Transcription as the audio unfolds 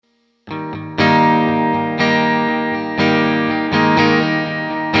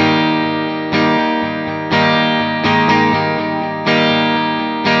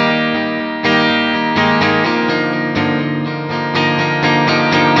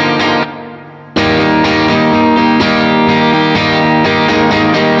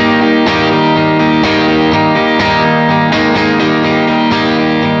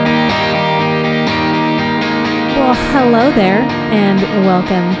Hello there, and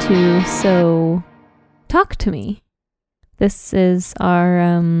welcome to So Talk to Me. This is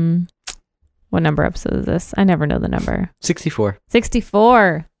our, what number episode is this? I never know the number. 64.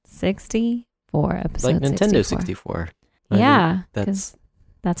 64. 64 episodes. Like Nintendo 64. Yeah, because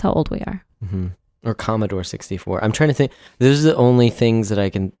that's how old we are. Mm-hmm. Or Commodore 64. I'm trying to think. Those are the only things that I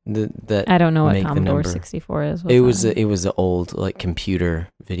can that I don't know what make Commodore 64 is. It was an old like computer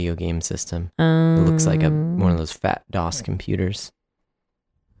video game system. It looks like one of those fat DOS computers.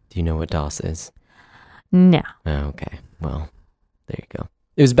 Do you know what DOS is? No. Oh, okay. Well, there you go.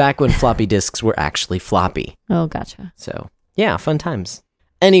 It was back when floppy disks were actually floppy. Oh, gotcha. So, yeah, fun times.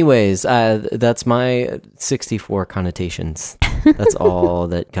 Anyways, that's my 64 connotations. That's all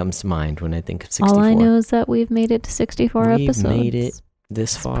that comes to mind when I think of 64. All I know is that we've made it to 64 episodes. We've made it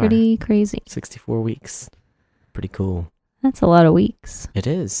this far. Pretty crazy. 64 weeks. Pretty cool. That's a lot of weeks. It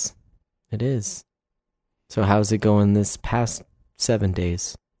is. It is. So how's it going this past 7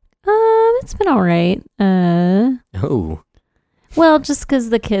 days? It's been all right. Oh. Well, just because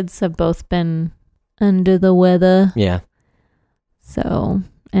the kids have both been under the weather. Yeah. So,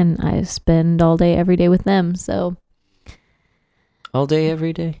 and I spend all day, every day with them. So. All day,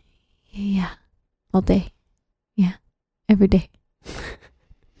 every day? Yeah. All day. Yeah. Every day.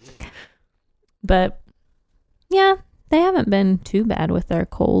 But, yeah, they haven't been too bad with their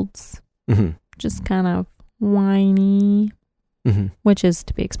colds. Mm-hmm. Just kind of whiny, which is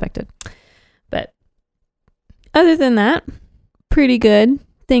to be expected. But other than that, pretty good.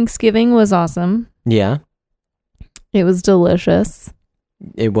 Thanksgiving was awesome. Yeah. It was delicious.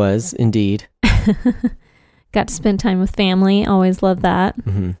 It was, indeed. Got to spend time with family. Always love that.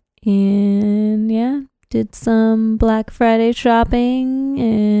 Mm-hmm. And yeah, did some Black Friday shopping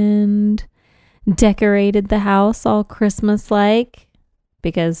and decorated the house all Christmas-like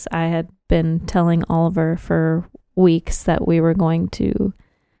because I had been telling Oliver for weeks that we were going to,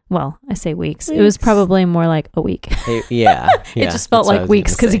 well, I say weeks. It was probably more like a week. Yeah. It just felt like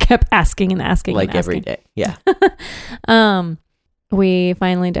weeks because he kept asking and asking like and asking. every day. Yeah. We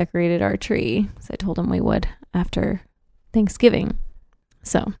finally decorated our tree. So I told him we would after Thanksgiving.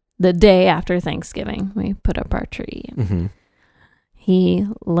 So the day after Thanksgiving, we put up our tree. Mm-hmm. He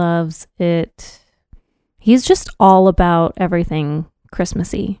loves it. He's just all about everything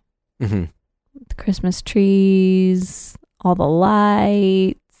Christmassy. Mm-hmm. The Christmas trees, all the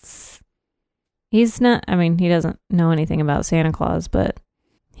lights. He's not, I mean, he doesn't know anything about Santa Claus, but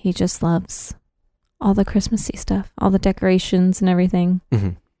he just loves all the Christmassy stuff, all the decorations and everything. Mm-hmm.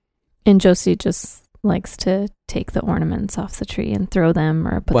 And Josie just likes to take the ornaments off the tree and throw them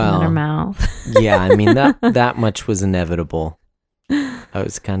or put them in her mouth. Yeah, I mean, that much was inevitable. I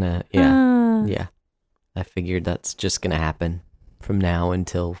was kind of, yeah. I figured that's just going to happen from now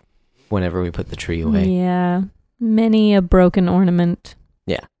until whenever we put the tree away. Yeah. Many a broken ornament.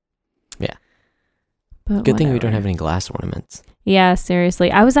 Yeah. Yeah. But good thing we don't have any glass ornaments. Yeah,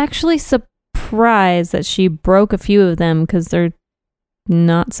 seriously. I was actually surprised that she broke a few of them because they're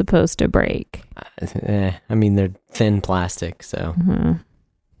not supposed to break. I mean, they're thin plastic, so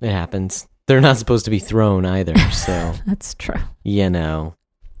it happens. They're not supposed to be thrown either, so. That's true. You know,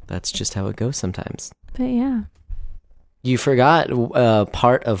 that's just how it goes sometimes. But yeah. You forgot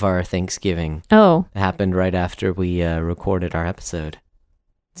part of our Thanksgiving. Oh. Happened right after we recorded our episode.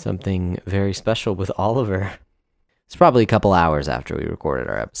 Something very special with Oliver. It's probably a couple hours after we recorded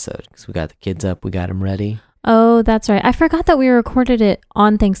our episode because we got the kids up, we got them ready. Oh, that's right. I forgot that we recorded it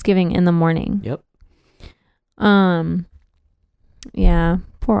on Thanksgiving in the morning. Yep. Yeah,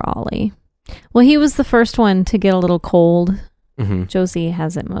 poor Ollie. Well, he was the first one to get a little cold. Mm-hmm. Josie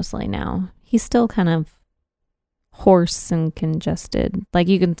has it mostly now. He's still kind of hoarse and congested. Like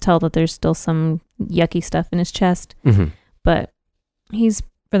you can tell that there's still some yucky stuff in his chest, but he's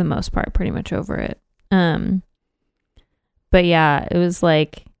for the most part pretty much over it. But yeah, it was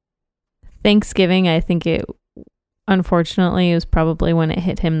like Thanksgiving. I think unfortunately, it was probably when it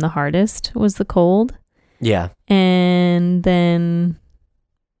hit him the hardest was the cold. Yeah. And then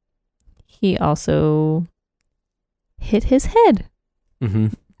he also hit his head. Mm-hmm.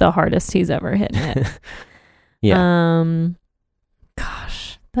 The hardest he's ever hit it. Yeah.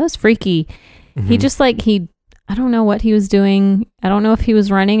 Gosh, that was freaky. Mm-hmm. He just I don't know what he was doing. I don't know if he was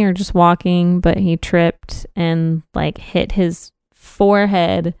running or just walking, but he tripped and like hit his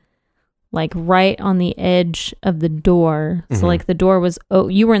forehead like right on the edge of the door. So like the door was,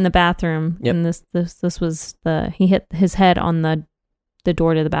 you were in the bathroom. Yep. And this was he hit his head on the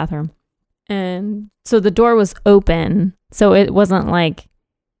door to the bathroom. And so the door was open. So it wasn't like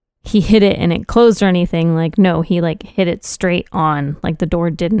he hit it and it closed or anything. Like, no, he like hit it straight on, like the door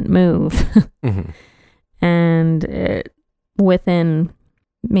didn't move. and within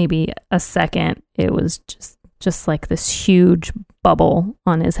maybe a second, it was just like this huge bubble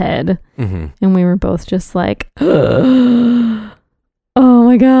on his head. Mm-hmm. And we were both just like, oh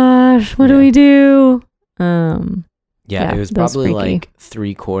my gosh, what do we do? Yeah, it was probably like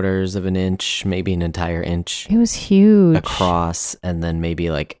 3/4 of an inch, maybe an entire inch. It was huge. Across, and then maybe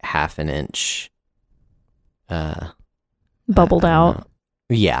like half an inch. Bubbled out.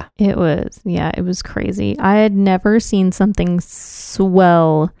 Yeah. It was crazy. I had never seen something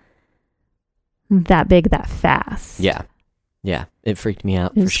swell that big that fast. Yeah. Yeah. It freaked me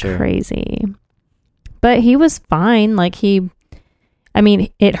out for sure. Crazy. But he was fine. Like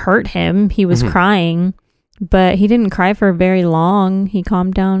it hurt him. He was crying, but he didn't cry for very long. He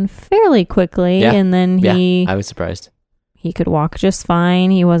calmed down fairly quickly. Yeah. And then I was surprised. He could walk just fine.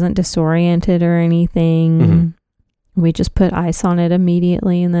 He wasn't disoriented or anything. Mm-hmm. We just put ice on it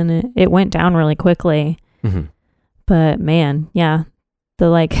immediately, and then it went down really quickly. Mm-hmm. But man, yeah,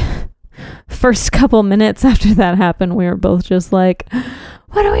 the first couple minutes after that happened, we were both just like,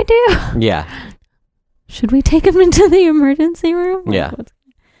 what do we do? Yeah. Should we take him into the emergency room? Yeah.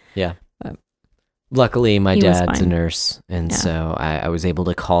 Yeah. Luckily, my dad's a nurse, and so I was able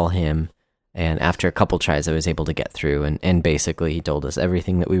to call him. And after a couple tries, I was able to get through. And basically, he told us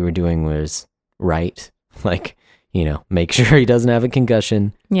everything that we were doing was right. Like, make sure he doesn't have a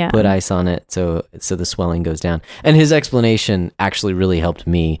concussion. Yeah. Put ice on it so the swelling goes down. And his explanation actually really helped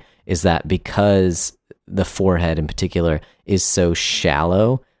me, is that because the forehead in particular is so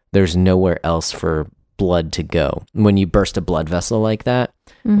shallow, there's nowhere else for blood to go. When you burst a blood vessel like that,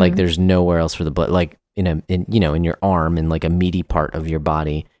 like there's nowhere else for the blood. Like in your arm and like a meaty part of your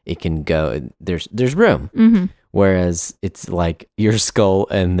body, it can go. There's room. Mm-hmm. Whereas it's like your skull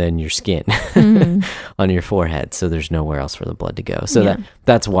and then your skin on your forehead, so there's nowhere else for the blood to go. So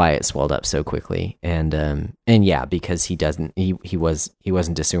that's why it swelled up so quickly. And yeah, because he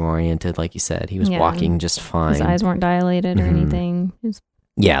wasn't disoriented, like you said. He was walking just fine. His eyes weren't dilated or anything.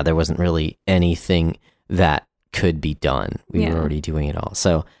 Yeah, there wasn't really anything that could be done. We were already doing it all.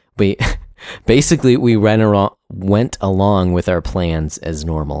 So we went along with our plans as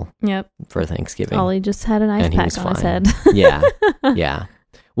normal. Yep. For Thanksgiving. Ollie just had an ice pack on his head. Yeah. Yeah.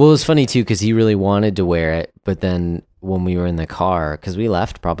 Well, it was funny too, because he really wanted to wear it, but then when we were in the car, because we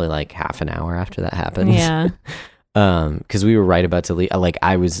left probably like half an hour after that happened. Yeah. Because we were right about to leave. Like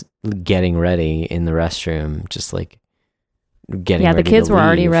I was getting ready in the restroom, just like getting ready. Yeah, the kids were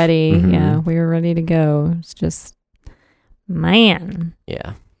already ready. Mm-hmm. Yeah, we were ready to go. It's just, man.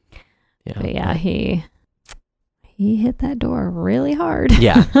 Yeah. Yeah. But yeah, he hit that door really hard.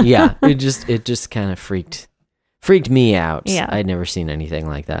 Yeah. Yeah. It just kind of freaked me out. Yeah. I'd never seen anything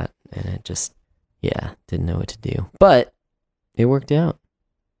like that. And it just, didn't know what to do. But it worked out.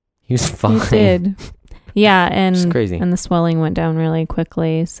 He was fine. It did. Yeah. And, it's crazy. And the swelling went down really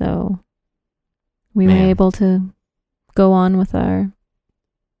quickly. So we were able to go on with our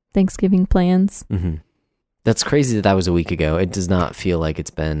Thanksgiving plans. Mm-hmm. That's crazy that was a week ago. It does not feel like it's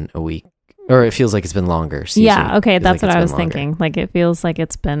been a week, or it feels like it's been longer. Yeah, okay, that's what I was thinking. Like it feels like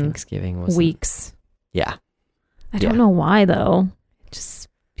it's been Thanksgiving weeks. Yeah. I don't know why though. It just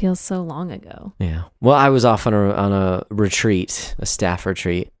feels so long ago. Yeah. Well, I was off on a retreat, a staff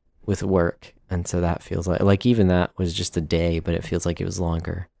retreat with work, and so that feels like even that was just a day, but it feels like it was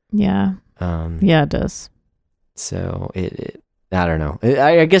longer. Yeah. Yeah, it does. So it I don't know.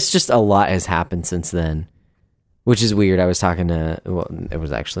 I guess just a lot has happened since then. Which is weird. I was talking to, it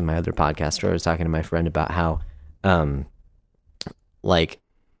was actually my other podcast where I was talking to my friend about how, like,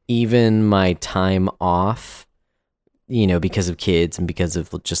 even my time off, because of kids and because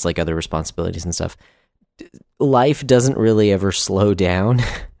of just like other responsibilities and stuff, life doesn't really ever slow down.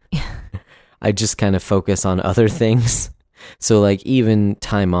 I just kind of focus on other things. So like even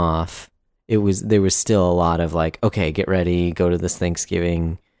time off, there was still a lot of like, okay, get ready, go to this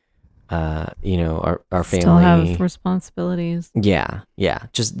Thanksgiving. Our family still have responsibilities. Yeah,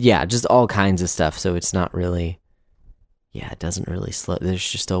 just all kinds of stuff. So it's not really, it doesn't really slow. There's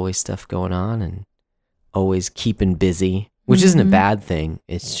just always stuff going on and always keeping busy, which isn't a bad thing.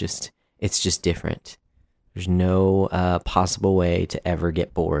 It's just different. There's no possible way to ever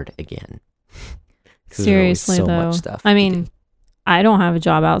get bored again. Seriously, so though, much stuff I mean, I don't have a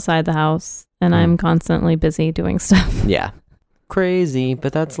job outside the house, and I'm constantly busy doing stuff. Yeah. Crazy,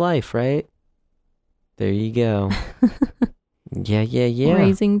 but that's life, right? There you go. Yeah.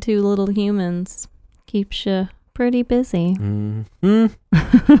 Raising two little humans keeps you pretty busy. Mm-hmm.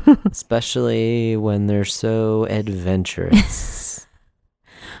 Especially when they're so adventurous.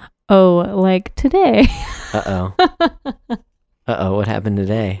 Oh, like today. Uh-oh, what happened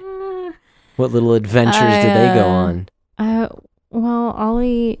today? What little adventures do they go on? Well,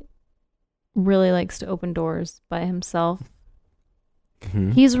 Ollie really likes to open doors by himself.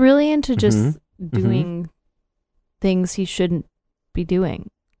 Mhm. He's really into just Mhm. doing things he shouldn't be doing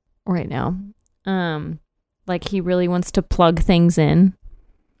right now. Like he really wants to plug things in.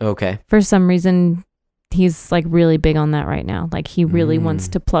 Okay. For some reason, he's like really big on that right now. Like he really wants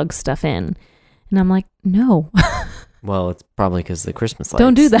to plug stuff in. And I'm like, no. Well, it's probably because the Christmas lights.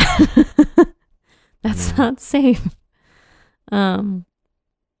 Don't do that. That's not safe. And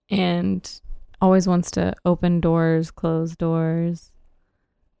always wants to open doors, close doors.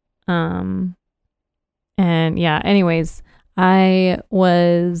 And yeah, anyways, I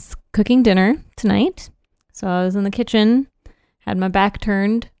was cooking dinner tonight. So I was in the kitchen, had my back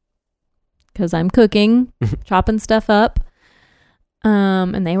turned because I'm cooking, chopping stuff up.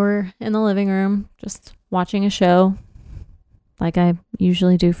 And they were in the living room just watching a show like I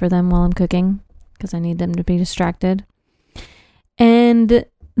usually do for them while I'm cooking because I need them to be distracted. And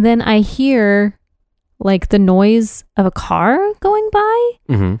then I hear like the noise of a car going by.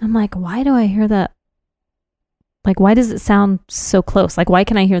 Mm-hmm. I'm like, why do I hear that? Like, why does it sound so close? Like, why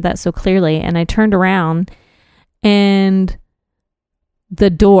can I hear that so clearly? And I turned around and the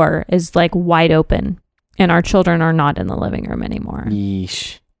door is like wide open and our children are not in the living room anymore.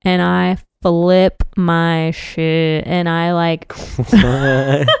 Yeesh. And I flip my shit and I like,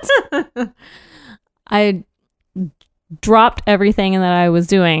 What? I dropped everything that I was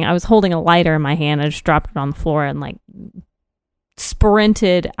doing. I was holding a lighter in my hand. I just dropped it on the floor and like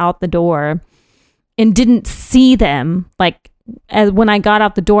sprinted out the door and didn't see them. Like as when I got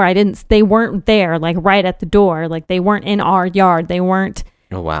out the door, they weren't there like right at the door. Like they weren't in our yard. They weren't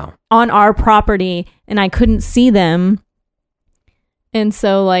Oh, wow. on our property and I couldn't see them. And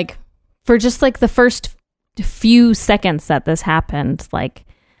so like for just like the first few seconds that this happened, like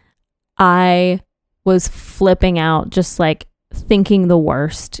I was flipping out, just like thinking the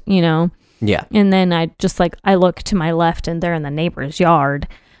worst, you know? Yeah. And then I look to my left and they're in the neighbor's yard.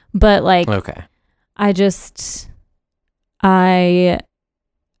 But like, Okay. I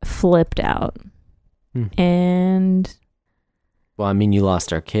flipped out. And Well, I mean, you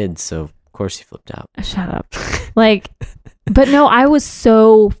lost our kids, so of course you flipped out. shut up. Like, but no, I was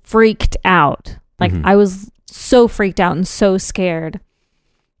so freaked out. Like I was so freaked out and so scared.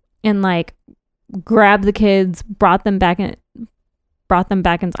 And like grabbed the kids, brought them back in.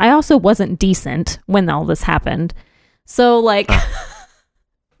 I also wasn't decent when all this happened. So like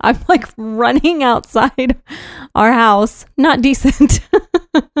I'm like running outside our house, not decent.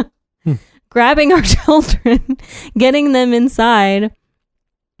 Grabbing our children, getting them inside,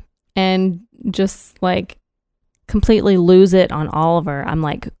 and just like completely lose it on Oliver. I'm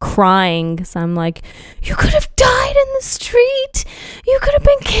like crying. So I'm like, you could have died in the street. You could have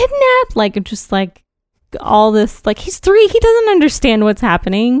been kidnapped. Like just like all this, like he's 3. He doesn't understand what's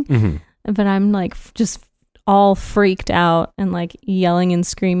happening. But I'm like just all freaked out and like yelling and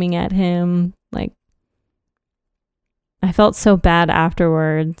screaming at him. Like I felt so bad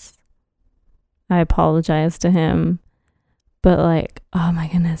afterwards. I apologized to him. But like, oh my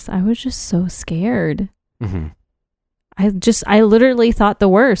goodness, I was just so scared. I literally thought the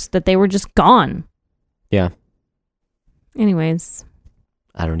worst, that they were just gone. Yeah. Anyways.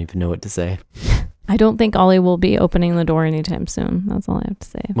 I don't even know what to say. I don't think Ollie will be opening the door anytime soon. That's all I have to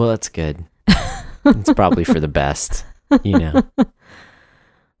say. Well, that's good. It's probably for the best, you know,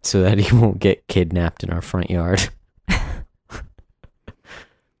 so that he won't get kidnapped in our front yard.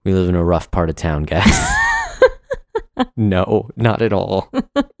 We live in a rough part of town, guys. No, not at all.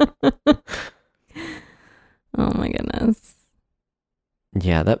 Oh my goodness.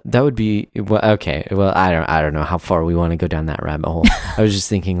 Yeah, that would be well, okay. Well, I don't know how far we want to go down that rabbit hole. I was just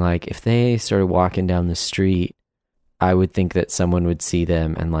thinking, like, if they started walking down the street, I would think that someone would see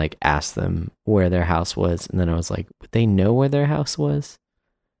them and like ask them where their house was, and then I was like, would they know where their house was?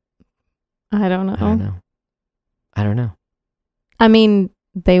 I don't know. I don't know. I mean,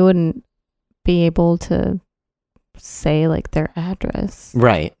 they wouldn't be able to say like their address.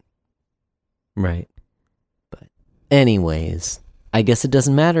 Right. But anyways, I guess it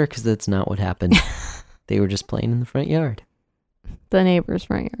doesn't matter because that's not what happened. They were just playing in the front yard. The neighbor's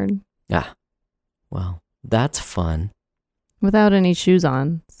front yard. Ah, well, that's fun. Without any shoes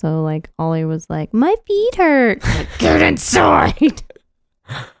on. So like Ollie was like, my feet hurt. Like, get inside.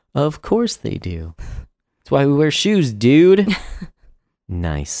 Of course they do. That's why we wear shoes, dude.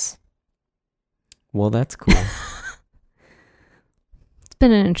 Nice. Well, that's cool. It's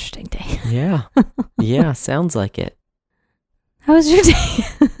been an interesting day. Yeah. Yeah, sounds like it. How was your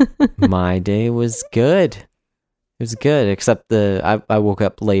day? My day was good. It was good, except I woke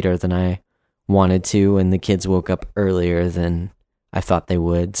up later than I wanted to, and the kids woke up earlier than I thought they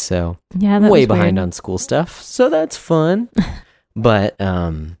would. So Yeah, I'm that way was behind weird. on school stuff. So that's fun. But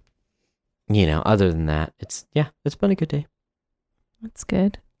other than that, it's been a good day. That's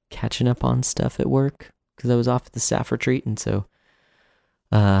good. Catching up on stuff at work because I was off at the staff retreat, and so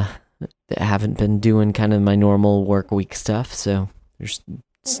I haven't been doing kind of my normal work week stuff. So there's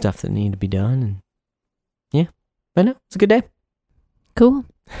stuff that need to be done, and I know it's a good day. Cool.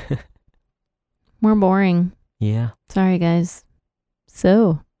 More boring. Yeah. Sorry, guys.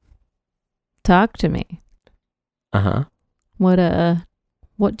 So, talk to me. Uh-huh. What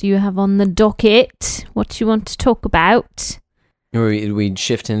do you have on the docket? What do you want to talk about? We'd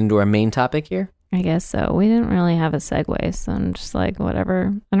shift into our main topic here. I guess so. We didn't really have a segue, so I'm just like,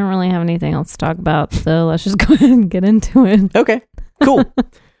 whatever. I don't really have anything else to talk about, so let's just go ahead and get into it. Okay, cool.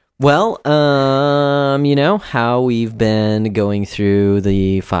 Well, how we've been going through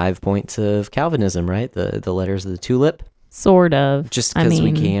the 5 points of Calvinism, right? The letters of the tulip. Sort of. Just because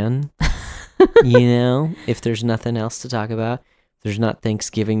we can. If there's nothing else to talk about. If there's not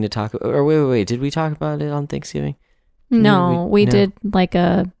Thanksgiving to talk about. Or wait. Did we talk about it on Thanksgiving? No, we did like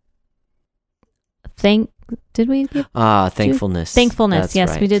a did we give thankfulness. Thankfulness. That's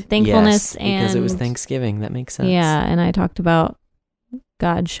yes, right. we did thankfulness, yes, and because it was Thanksgiving. That makes sense. Yeah, and I talked about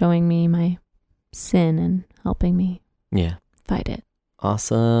God showing me my sin and helping me fight it.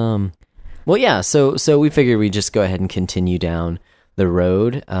 Awesome. Well, yeah, so we figured we'd just go ahead and continue down the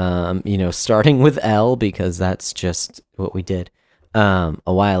road, starting with L, because that's just what we did a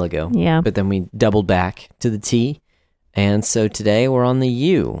while ago. Yeah. But then we doubled back to the T, and so today we're on the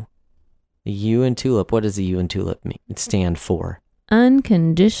U. The U in tulip. What does the U in tulip mean? It stand for?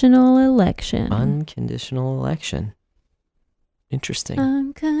 Unconditional election. Unconditional election. Interesting.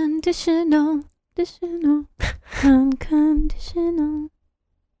 Unconditional. Unconditional.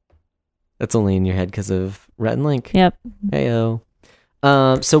 That's only in your head because of Rhett and Link. Yep. Heyo.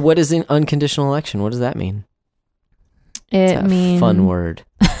 So what is an unconditional election? What does that mean? It means fun word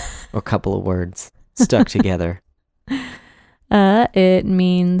or couple of words stuck together. It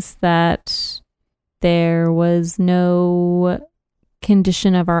means that there was no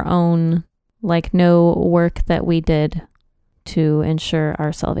condition of our own, like no work that we did to ensure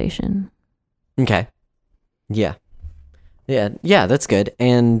our salvation. Okay. Yeah, that's good.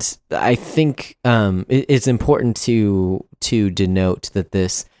 And I think it's important to denote that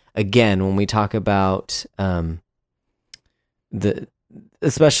this, again, when we talk about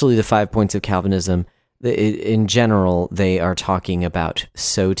especially the 5 points of Calvinism, in general, they are talking about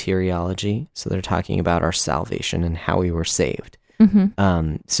soteriology. So they're talking about our salvation and how we were saved.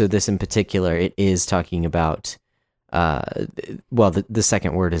 Mm-hmm. So this in particular, it is talking about, the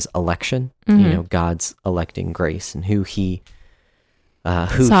second word is election. Mm-hmm. God's electing grace and who he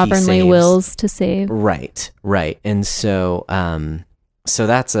sovereignly he wills to save. Right. And so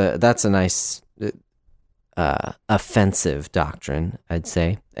that's a nice offensive doctrine, I'd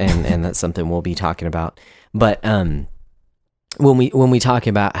say, and that's something we'll be talking about. But when we talk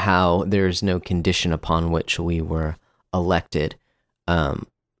about how there's no condition upon which we were elected,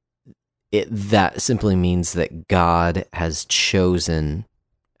 that simply means that God has chosen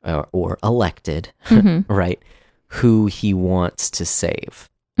or elected, Mm-hmm. right, who he wants to save.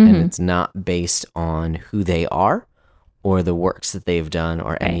 Mm-hmm. And it's not based on who they are or the works that they've done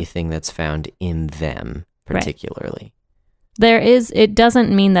or anything that's found in them particularly. It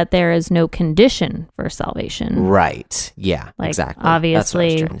doesn't mean that there is no condition for salvation. Right. Yeah, exactly.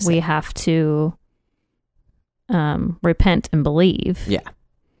 Obviously, we have to repent and believe. Yeah.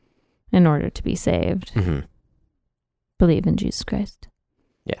 In order to be saved. Mm-hmm. Believe in Jesus Christ.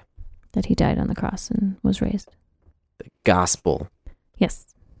 Yeah. That he died on the cross and was raised. The gospel.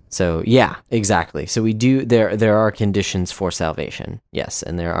 Yes. So, yeah, exactly. So we do, there are conditions for salvation. Yes.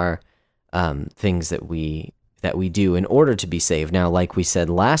 And there are things that we do in order to be saved. Now, like we said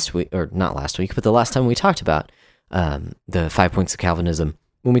last week, or not last week, but the last time we talked about the 5 points of Calvinism,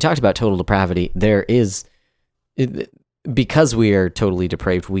 when we talked about total depravity, there is, because we are totally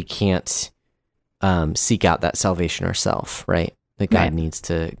depraved, we can't seek out that salvation ourselves, right? That God needs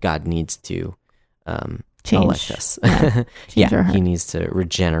to elect us. Yeah, he needs to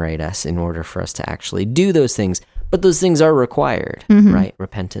regenerate us in order for us to actually do those things. But those things are required, mm-hmm. right?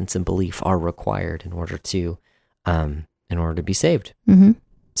 Repentance and belief are required in order to be saved. Mm-hmm.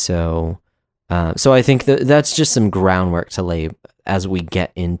 So I think that's just some groundwork to lay as we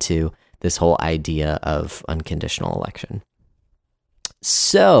get into this whole idea of unconditional election.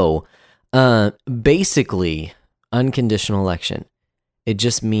 So, basically, unconditional election, it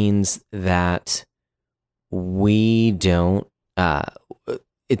just means that we don't,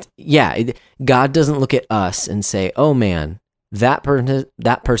 God doesn't look at us and say, "Oh man, that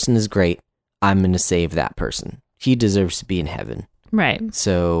person is great. I'm going to save that person. He deserves to be in heaven." Right.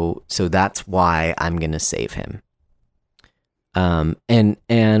 So that's why I'm going to save him.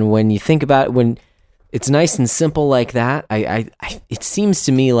 And when you think about it, when it's nice and simple like that, it seems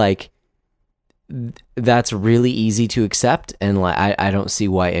to me like that's really easy to accept, and like I don't see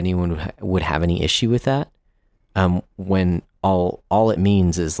why anyone would have any issue with that. When all it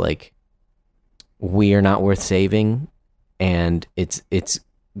means is like we are not worth saving, and it's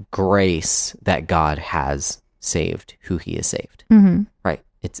grace that God has saved who He has saved. Mm-hmm. Right?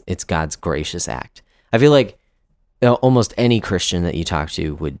 It's God's gracious act. I feel like almost any Christian that you talk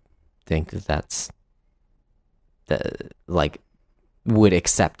to would think that's would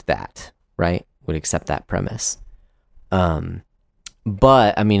accept that, right? Would accept that premise.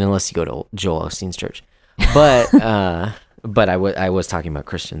 But I mean, unless you go to Joel Osteen's church. But I was talking about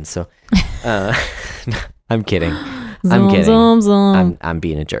Christians, so I'm kidding. I'm kidding. I'm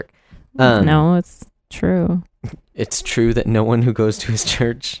being a jerk. No, it's true. It's true that no one who goes to his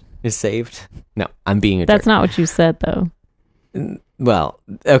church is saved. No, I'm being a jerk. That's not what you said, though. Well,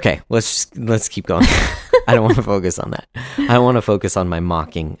 okay, let's keep going. I don't want to focus on that. I want to focus on my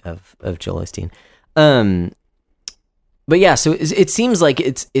mocking of Joel Osteen. But yeah, so it seems like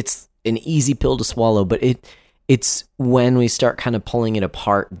it's an easy pill to swallow, but it's when we start kind of pulling it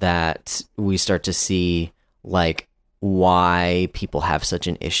apart that we start to see like why people have such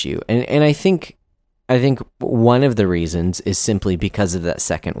an issue. And I think one of the reasons is simply because of that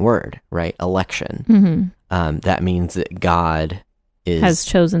second word, right? Election. Mm-hmm. That means that God has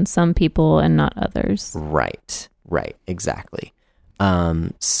chosen some people and not others. Right, exactly.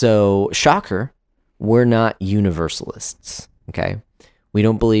 So, shocker, we're not universalists, okay? We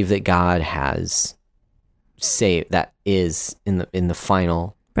don't believe that God has saved, that is in the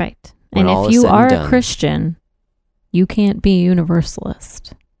final. Right. And if you are a Christian, you can't be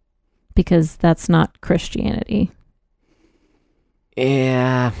universalist because that's not Christianity.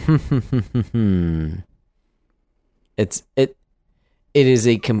 Yeah. It is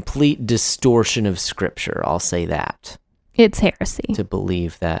a complete distortion of Scripture. I'll say that. It's heresy to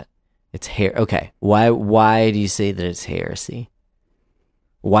believe that it's Okay, why do you say that it's heresy?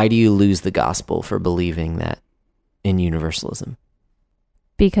 Why do you lose the gospel for believing that in universalism?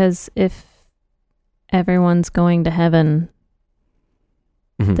 Because if everyone's going to heaven,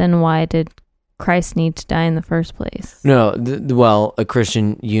 then why did Christ need to die in the first place? No, well, a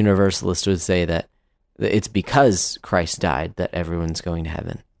Christian universalist would say that it's because Christ died that everyone's going to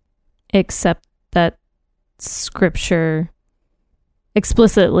heaven. Except that Scripture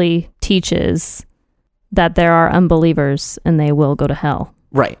explicitly teaches that there are unbelievers and they will go to hell.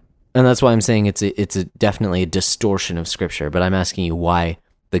 Right. And that's why I'm saying it's definitely a distortion of Scripture, but I'm asking you why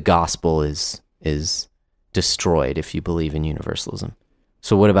the gospel is destroyed if you believe in universalism.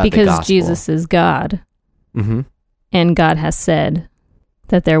 So what about the gospel? Because Jesus is God. Mm-hmm. And God has said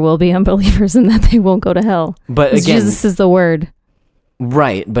that there will be unbelievers and that they won't go to hell. But again, Jesus is the word.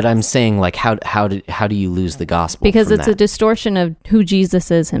 Right, but I'm saying like how do you lose the gospel? Because it's that? A distortion of who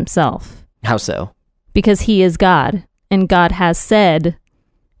Jesus is himself. How so? Because he is God, and God has said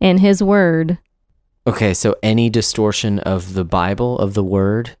in his word. Okay, so any distortion of the Bible, of the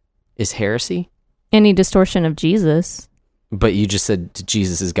word, is heresy? Any distortion of Jesus. But you just said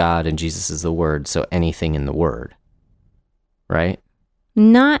Jesus is God and Jesus is the word, so anything in the word, right?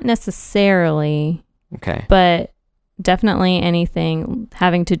 Not necessarily. Okay. But definitely anything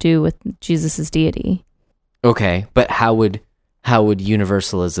having to do with Jesus' deity. Okay, but how would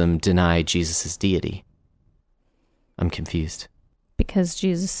universalism deny Jesus' deity? I'm confused. Because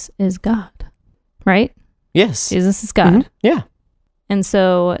Jesus is God, right? Yes. Jesus is God. Mm-hmm. Yeah. And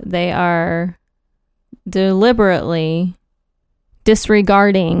so they are deliberately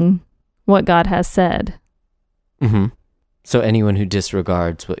disregarding what God has said. Mm-hmm. So anyone who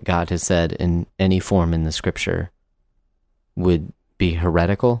disregards what God has said in any form in the Scripture would be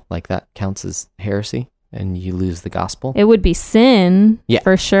heretical, like that counts as heresy, and you lose the gospel? It would be sin,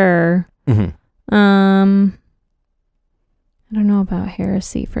 for sure. Mm-hmm. I don't know about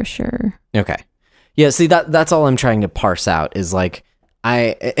heresy for sure. Okay. Yeah, see, that's all I'm trying to parse out is like,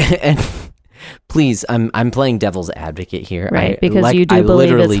 and please, I'm playing devil's advocate here. Right, because you do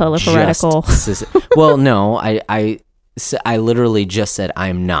believe it's heretical. Well, no, I literally just said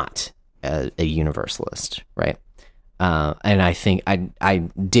I'm not a universalist, right? And I think I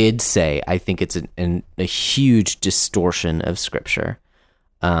did say I think it's a huge distortion of Scripture.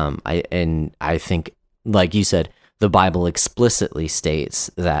 I think, like you said, the Bible explicitly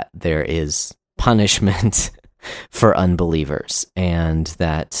states that there is punishment for unbelievers, and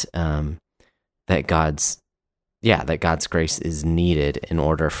that that God's grace is needed in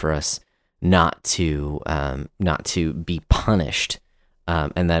order for us not to be punished,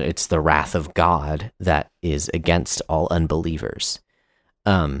 and that it's the wrath of God that is against all unbelievers.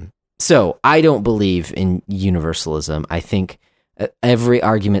 So I don't believe in universalism. I think every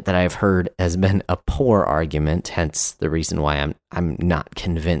argument that I've heard has been a poor argument, hence the reason why I'm not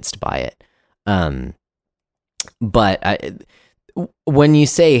convinced by it. But when you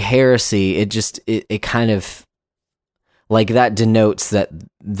say heresy, it kind of like that denotes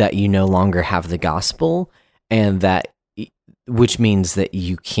that you no longer have the gospel, and which means that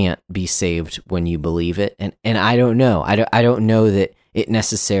you can't be saved when you believe it. And I don't know. I don't know that it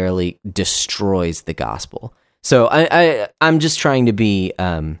necessarily destroys the gospel. So I'm just trying to be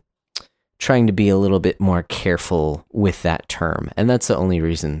a little bit more careful with that term, and that's the only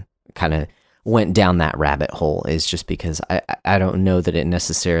reason I kind of went down that rabbit hole, is just because I don't know that it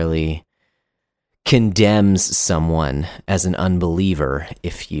necessarily condemns someone as an unbeliever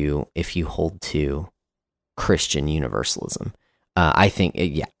if you hold to Christian universalism. I think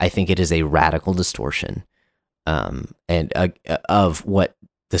it is a radical distortion, and of what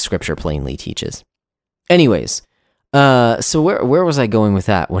the Scripture plainly teaches. Anyways, so where was I going with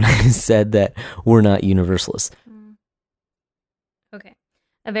that when I said that we're not universalists? Okay.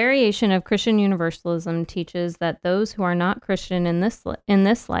 A variation of Christian universalism teaches that those who are not Christian in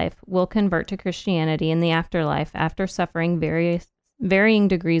this life will convert to Christianity in the afterlife after suffering varying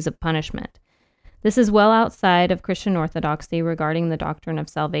degrees of punishment. This is well outside of Christian orthodoxy regarding the doctrine of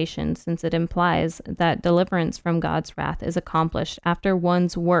salvation, since it implies that deliverance from God's wrath is accomplished after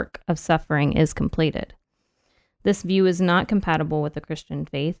one's work of suffering is completed. This view is not compatible with the Christian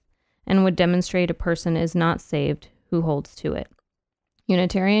faith and would demonstrate a person is not saved who holds to it.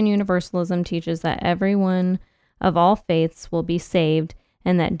 Unitarian Universalism teaches that everyone of all faiths will be saved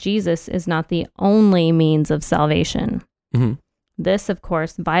and that Jesus is not the only means of salvation. Mm-hmm. This, of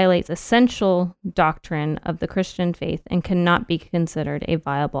course, violates essential doctrine of the Christian faith and cannot be considered a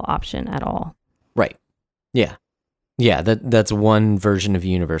viable option at all. Right. Yeah. Yeah, that's one version of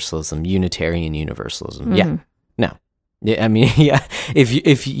universalism, Unitarian Universalism. Mm-hmm. Yeah. No. Yeah, I mean, yeah, if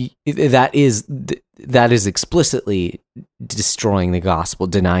that is explicitly destroying the gospel,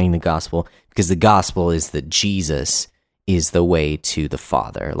 denying the gospel, because the gospel is that Jesus is the way to the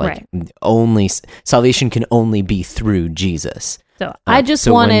Father. Like, right. Only salvation can only be through Jesus. So I just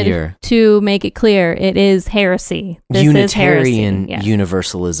wanted to make it clear, it is heresy. This Unitarian is heresy. Yes.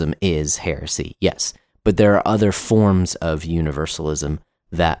 Universalism is heresy, yes. But there are other forms of universalism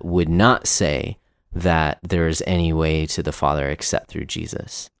that would not say that there is any way to the Father except through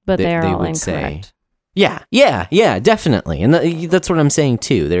Jesus. But they are all incorrect. Yeah, definitely. And that's what I'm saying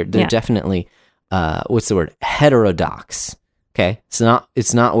too. They're definitely, what's the word? Heterodox. Okay? It's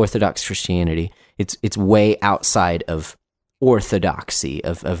not Orthodox Christianity. It's way outside of orthodoxy,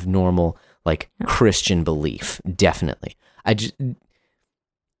 of normal, like, Christian belief. Definitely.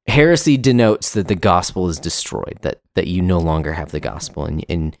 Heresy denotes that the gospel is destroyed, that you no longer have the gospel,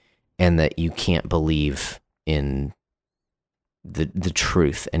 and that you can't believe in the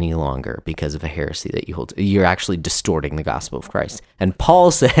truth any longer because of a heresy that you hold. You're actually distorting the gospel of Christ. And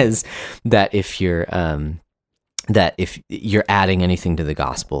Paul says that if you're adding anything to the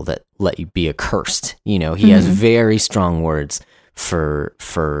gospel, that let you be accursed. You know, he has very strong words for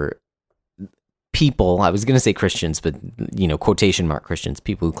people. I was going to say Christians, but quotation mark Christians,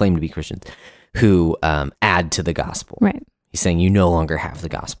 people who claim to be Christians, who add to the gospel. Right. He's saying you no longer have the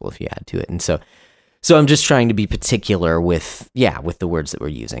gospel if you add to it. And so I'm just trying to be particular with the words that we're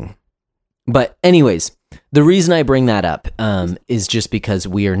using. But anyways, the reason I bring that up is just because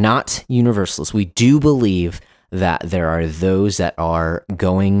we are not universalists. We do believe that there are those that are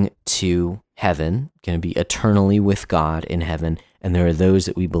going to heaven, going to be eternally with God in heaven, and there are those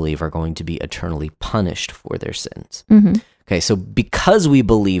that we believe are going to be eternally punished for their sins. Mm-hmm. Okay, so because we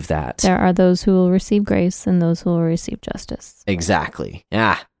believe that, there are those who will receive grace and those who will receive justice. Exactly.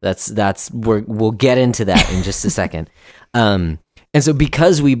 We'll get into that in just a second. And so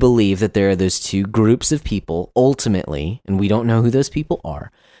because we believe that there are those two groups of people ultimately, and we don't know who those people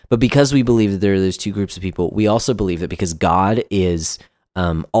are, but because we believe that there are those two groups of people, we also believe that because God is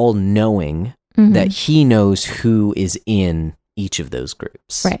all-knowing, that he knows who is in each of those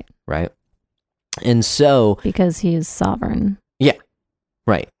groups. Right? And so... because he is sovereign. Yeah.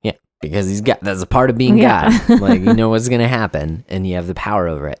 Right. Yeah. Because that's a part of being God. Like, you know what's going to happen, and you have the power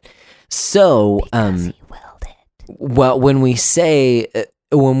over it. So... because he willed it. Well, when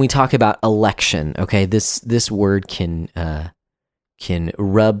we talk about election, okay, this word can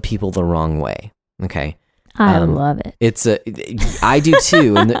rub people the wrong way, okay? I love it. I do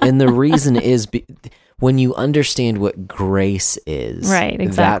too, and the reason is when you understand what grace is, right?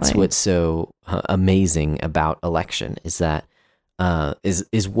 Exactly. That's what's so amazing about election is that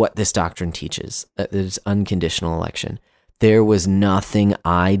is what this doctrine teaches. There's unconditional election. There was nothing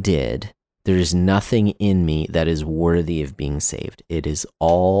I did. There is nothing in me that is worthy of being saved. It is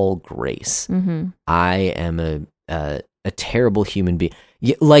all grace. Mm-hmm. I am a terrible human being,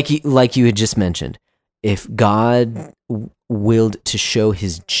 like you had just mentioned. If God willed to show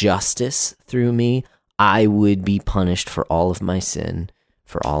his justice through me, I would be punished for all of my sin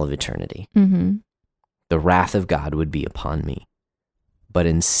for all of eternity. Mm-hmm. The wrath of God would be upon me. But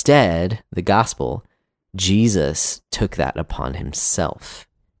instead, the gospel, Jesus took that upon himself,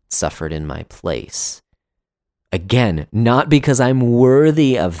 suffered in my place. Again, not because I'm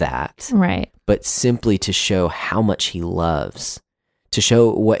worthy of that, right, but simply to show how much he loves, to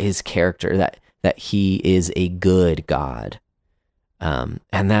show what his character, that he is a good God. And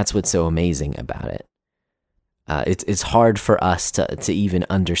that's what's so amazing about it. It's hard for us to even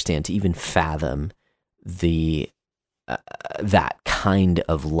understand, to even fathom that kind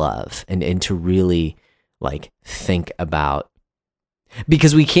of love, and to really like think about,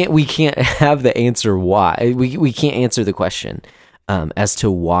 because we can't have the answer why. We can't answer the question as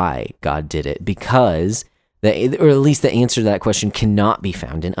to why God did it, because or at least the answer to that question cannot be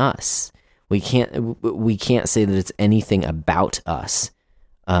found in us. We can't say that it's anything about us.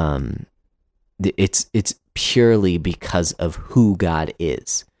 It's purely because of who God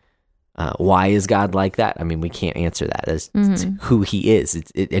is. Why is God like that? I mean, we can't answer that. It's who he is.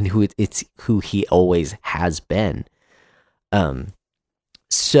 It's who he always has been.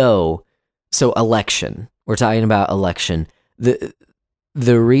 So election. We're talking about election. The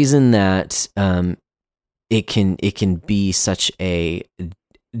reason that it can be such a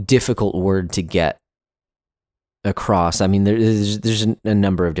difficult word to get across. I mean, there's a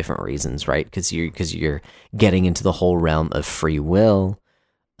number of different reasons, right? Because you're getting into the whole realm of free will.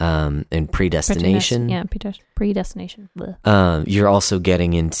 And predestination. Predestination. You're also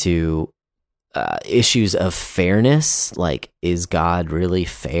getting into issues of fairness, like, is God really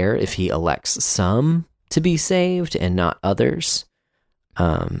fair if he elects some to be saved and not others?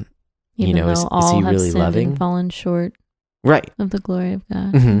 Even though all he have really sinned loving? and fallen short, right, of the glory of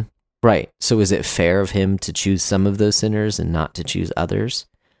God. Mm-hmm. Right. So is it fair of him to choose some of those sinners and not to choose others?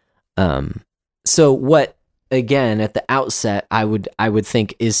 So what? Again, at the outset, I would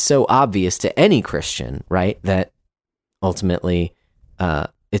think is so obvious to any Christian, right? That ultimately,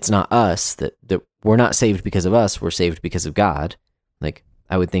 it's not us, that we're not saved because of us, we're saved because of God. Like,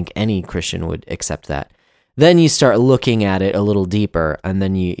 I would think any Christian would accept that. Then you start looking at it a little deeper, and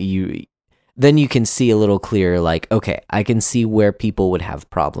then you can see a little clearer, like, okay, I can see where people would have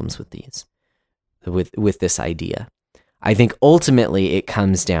problems with these, with this idea. I think ultimately it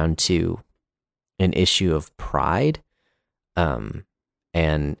comes down to an issue of pride, and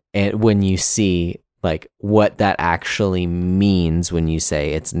when you see like what that actually means when you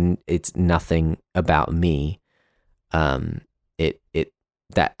say it's nothing about me, it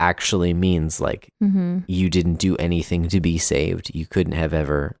that actually means like you didn't do anything to be saved. You couldn't have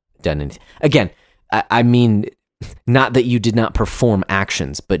ever done anything. Again, I mean, not that you did not perform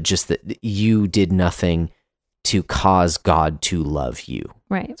actions, but just that you did nothing to cause God to love you.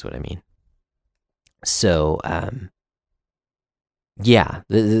 Right. That's what I mean. So, yeah,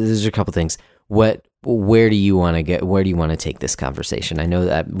 there's a couple things. Where do you want to get? Where do you want to take this conversation? I know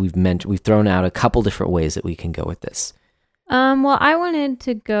that we've thrown out a couple different ways that we can go with this. Well, I wanted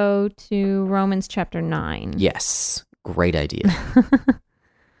to go to Romans chapter 9. Yes, great idea.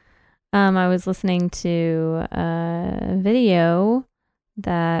 I was listening to a video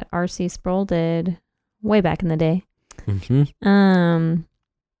that R.C. Sproul did way back in the day. Mm-hmm.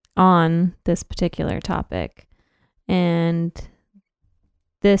 On this particular topic, and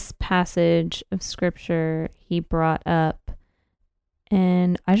this passage of scripture he brought up,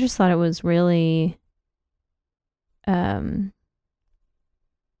 and I just thought it was really it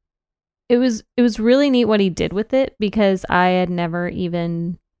was really neat what he did with it, because I had never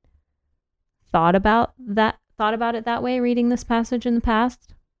even thought about it that way reading this passage in the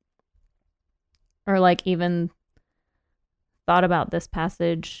past, or like even thought about this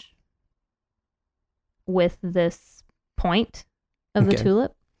passage with this point of the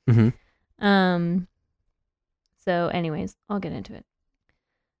tulip. Mm-hmm. So anyways, I'll get into it.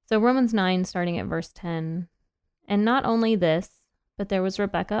 So Romans 9, starting at verse 10. And not only this, but there was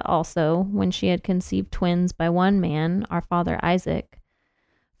Rebekah also, when she had conceived twins by one man, our father Isaac.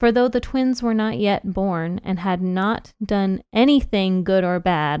 For though the twins were not yet born and had not done anything good or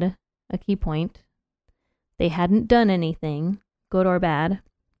bad, a key point, They hadn't done anything, good or bad.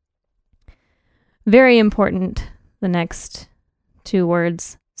 Very important, the next two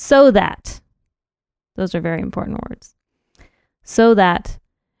words, so that. Those are very important words. So that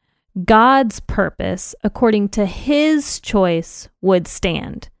God's purpose, according to his choice, would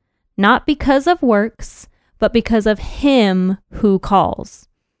stand. Not because of works, but because of him who calls.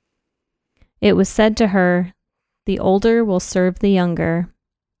 It was said to her, the older will serve the younger,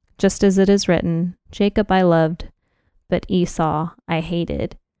 just as it is written, Jacob I loved, but Esau I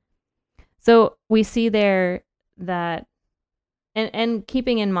hated. So we see there that, and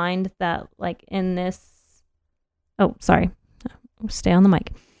keeping in mind that like in this, stay on the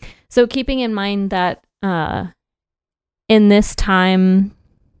mic. So keeping in mind that in this time,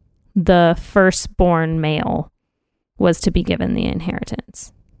 the firstborn male was to be given the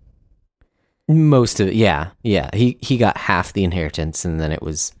inheritance. Most of it, yeah. He got half the inheritance, and then it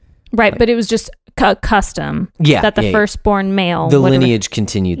was right, but it was just custom. Yeah, that the firstborn male, the lineage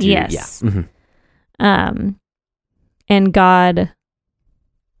continued through. Yes. Yeah. Mm-hmm. And God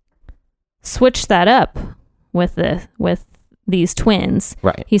switched that up with these twins.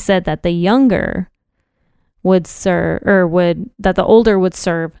 Right. He said that the younger would serve, that the older would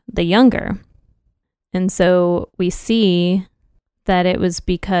serve the younger. And so we see that it was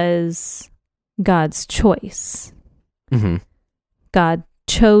because God's choice. Mm-hmm. God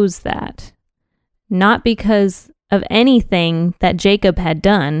chose that, not because of anything that Jacob had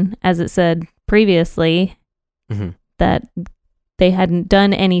done, as it said previously, that they hadn't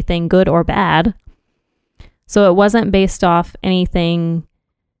done anything good or bad. So it wasn't based off anything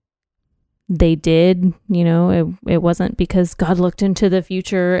they did, it wasn't because God looked into the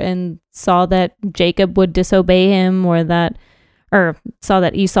future and saw that Jacob would disobey him, or saw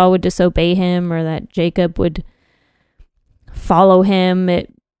that Esau would disobey him, or that Jacob would follow him.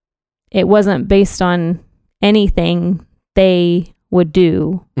 It wasn't based on anything they would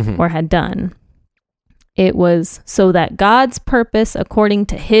do or had done. It was so that God's purpose, according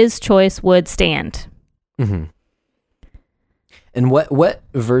to his choice, would stand. Mm-hmm. And what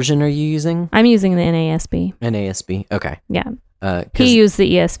version are you using? I'm using the NASB. NASB, okay. Yeah. He used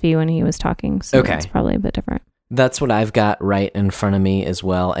the ESV when he was talking, so okay. It's probably a bit different. That's what I've got right in front of me as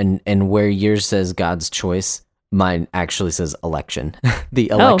well. And where yours says God's choice, mine actually says election. The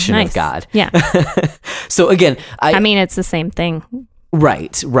election of God. Yeah. So again, I mean, it's the same thing.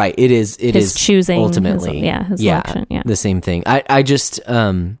 Right. It is choosing ultimately. His election. Yeah. The same thing. I just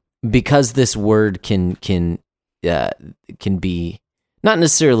because this word can be not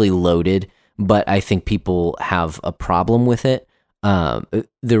necessarily loaded, but I think people have a problem with it.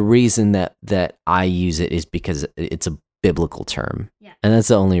 The reason that I use it is because it's a biblical term. Yeah. And that's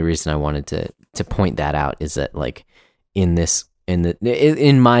the only reason I wanted to point that out, is that like in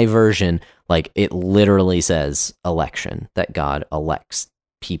my version, like it literally says election, that God elects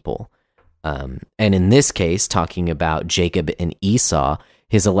people. And in this case, talking about Jacob and Esau,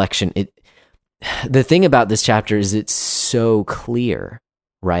 his election, the thing about this chapter is it's so clear,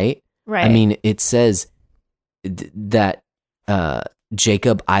 right? Right. I mean, it says that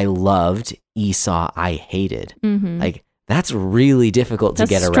Jacob I loved, Esau I hated. Mm-hmm. Like, that's really difficult to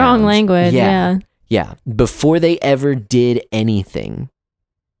get around. Strong language, yeah. Yeah. Before they ever did anything,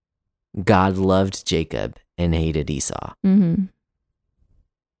 God loved Jacob and hated Esau. Mm-hmm.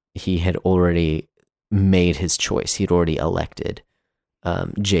 He had already made his choice. He'd already elected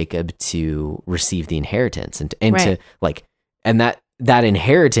Jacob to receive the inheritance and right. and that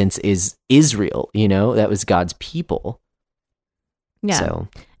inheritance is Israel, that was God's people. Yeah. So.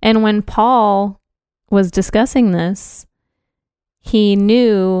 And when Paul was discussing this, he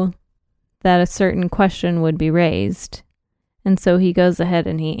knew that a certain question would be raised. And so he goes ahead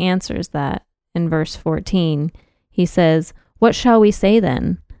and he answers that in verse 14. He says, "What shall we say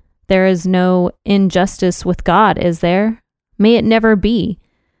then? There is no injustice with God, is there? May it never be."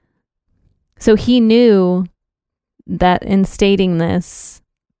 So he knew that in stating this,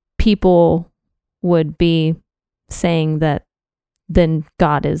 people would be saying that then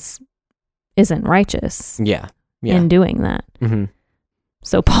God isn't righteous. Yeah. In doing that. Mm-hmm.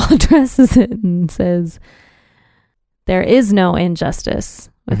 So Paul addresses it and says, there is no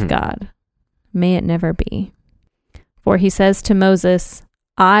injustice with God. May it never be. For he says to Moses,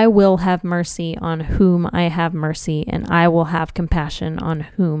 I will have mercy on whom I have mercy, and I will have compassion on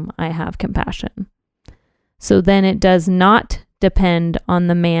whom I have compassion. So then it does not depend on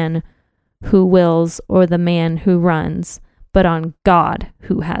the man who wills or the man who runs, but on God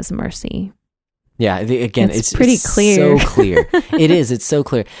who has mercy. Yeah, again, it's pretty clear. So clear. It is. It's so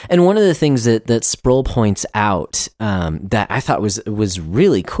clear. And one of the things that Sproul points out that I thought was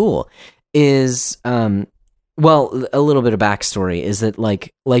really cool is Well, a little bit of backstory is that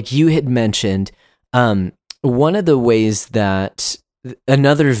like you had mentioned, one of the ways that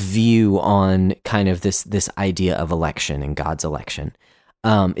another view on kind of this idea of election and God's election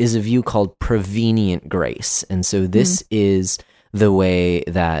is a view called prevenient grace. And so this is the way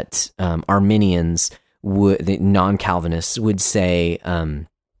that Arminians the non-Calvinists would say,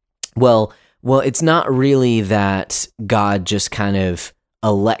 well, it's not really that God just kind of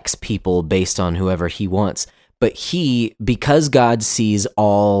elects people based on whoever he wants, but because God sees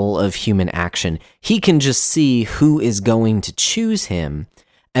all of human action, he can just see who is going to choose him,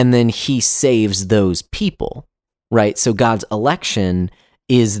 and then he saves those people, right? So God's election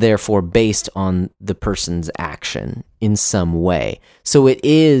is therefore based on the person's action in some way. So it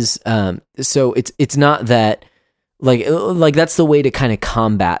is, so it's not that, like that's the way to kind of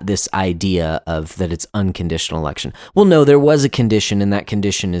combat this idea of that it's unconditional election. Well, no, there was a condition, and that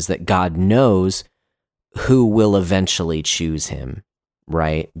condition is that God knows who will eventually choose him,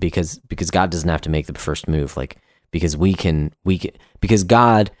 right? Because God doesn't have to make the first move, because because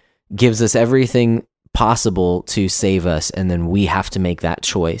God gives us everything possible to save us, and then we have to make that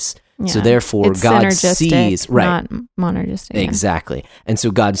choice. Yeah. So therefore, it's God sees, right? Not monergistic. Exactly, and so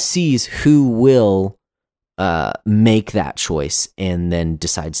God sees who will make that choice, and then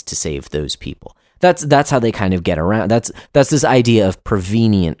decides to save those people. That's how they kind of get around. That's this idea of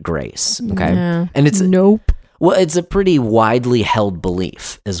prevenient grace. Okay, yeah. And it's nope. Well, it's a pretty widely held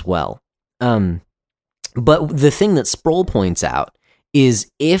belief as well. But the thing that Sproul points out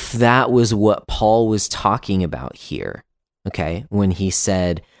is if that was what Paul was talking about here, okay, when he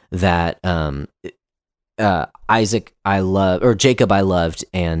said that Isaac I loved, or Jacob I loved,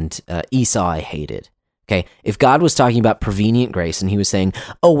 and Esau I hated. Okay, if God was talking about prevenient grace and he was saying,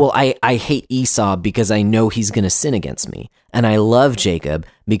 oh, well, I hate Esau because I know he's going to sin against me, and I love Jacob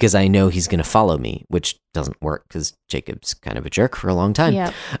because I know he's going to follow me, which doesn't work because Jacob's kind of a jerk for a long time.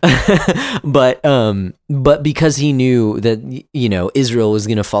 Yep. But because he knew that, Israel was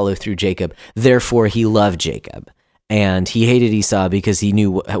going to follow through Jacob, therefore he loved Jacob. And he hated Esau because he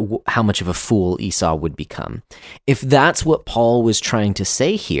knew how much of a fool Esau would become. If that's what Paul was trying to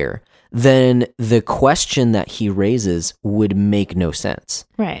say here, then the question that he raises would make no sense.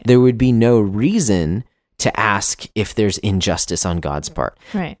 Right. There would be no reason to ask if there's injustice on God's part.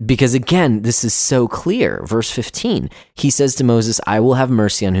 Right. Because again, this is so clear. Verse 15, he says to Moses, I will have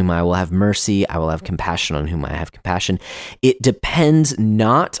mercy on whom I will have mercy. I will have compassion on whom I have compassion. It depends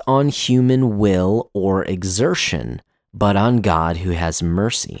not on human will or exertion, but on God who has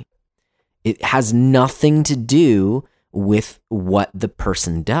mercy. It has nothing to do with what the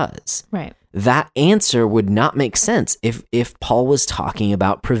person does. Right. That answer would not make sense if Paul was talking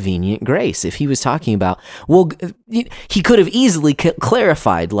about prevenient grace. If he was talking about, well, he could have easily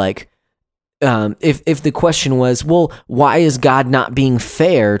clarified, if the question was, well, why is God not being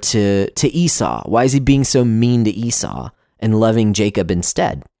fair to Esau? Why is he being so mean to Esau and loving Jacob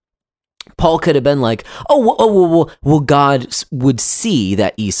instead? Paul could have been like, well, God would see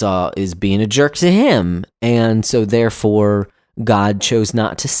that Esau is being a jerk to him, and so therefore God chose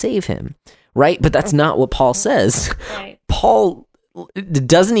not to save him, right? But that's not what Paul says. Right. Paul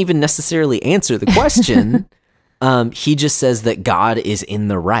doesn't even necessarily answer the question. He just says that God is in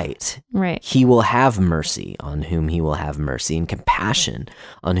the right. Right. He will have mercy on whom he will have mercy, and compassion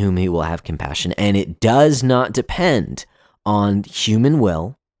on whom he will have compassion, and it does not depend on human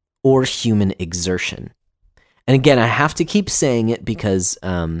will or human exertion. And again, I have to keep saying it because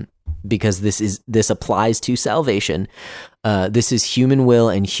this applies to salvation. This is human will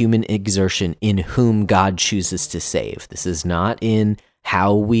and human exertion in whom God chooses to save. This is not in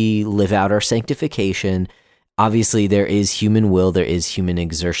how we live out our sanctification. Obviously, there is human will, there is human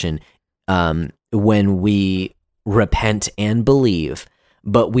exertion when we repent and believe,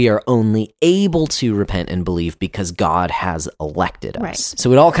 but we are only able to repent and believe because God has elected us. Right.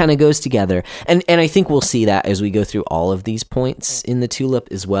 So it all kind of goes together. And I think we'll see that as we go through all of these points in the tulip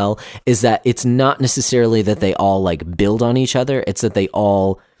as well, is that it's not necessarily that they all build on each other. It's that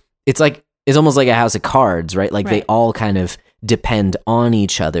it's almost like a house of cards, right? Like they all kind of depend on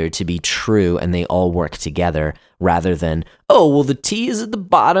each other to be true, and they all work together rather than, oh, well, the T is at the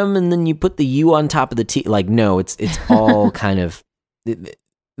bottom and then you put the U on top of the T. No, it's all kind of,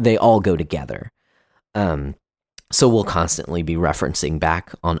 they all go together. So we'll constantly be referencing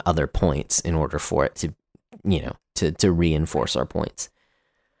back on other points in order for it to, to reinforce our points.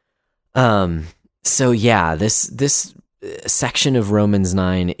 So yeah, this section of Romans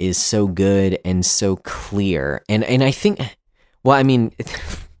 9 is so good and so clear. And I think, well, I mean,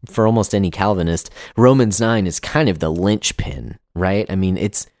 for almost any Calvinist, Romans 9 is kind of the linchpin, right? I mean,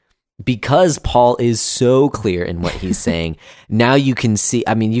 it's because Paul is so clear in what he's saying, now you can see,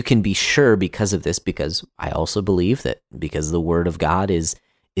 I mean, you can be sure because of this, because I also believe that because the word of God is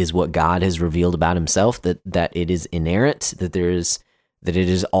what God has revealed about himself, that it is inerrant, that it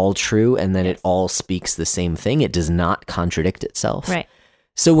is all true, and that it all speaks the same thing. It does not contradict itself. Right.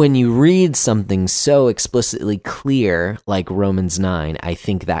 So when you read something so explicitly clear like Romans 9, I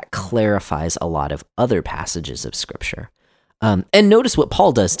think that clarifies a lot of other passages of Scripture. And notice what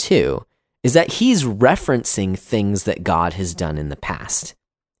Paul does too, is that he's referencing things that God has done in the past.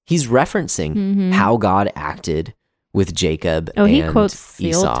 He's referencing how God acted with Jacob and Esau. He quotes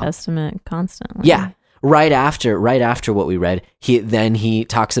the Old Testament constantly. Yeah. Right after what we read, he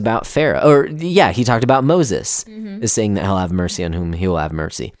talks about Pharaoh, he talked about Moses, is saying that he'll have mercy on whom he will have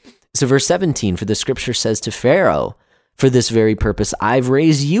mercy. So verse 17, for the scripture says to Pharaoh, for this very purpose I've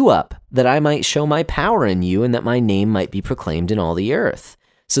raised you up, that I might show my power in you, and that my name might be proclaimed in all the earth.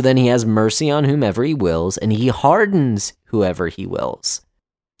 So then he has mercy on whomever he wills, and he hardens whoever he wills.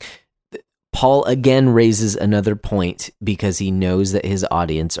 Paul again raises another point because he knows that his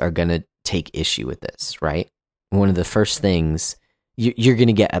audience are going to take issue with this, right? One of the first things, you're going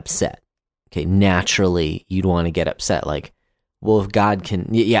to get upset. Okay, naturally, you'd want to get upset. Like, well, if God can...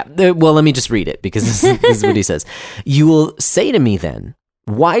 well, let me just read it, because this is what he says. You will say to me then,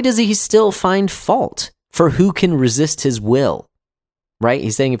 why does he still find fault? For who can resist his will? Right?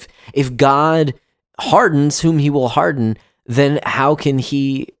 He's saying if God hardens whom he will harden, then how can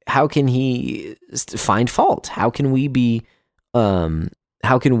he find fault? How can we be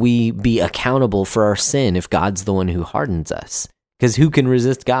accountable for our sin if God's the one who hardens us? Because who can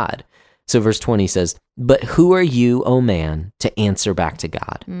resist God? So verse 20 says, but who are you, O man, to answer back to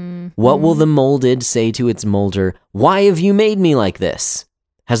God? What will the molded say to its molder? Why have you made me like this?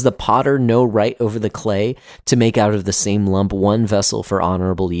 Has the potter no right over the clay to make out of the same lump one vessel for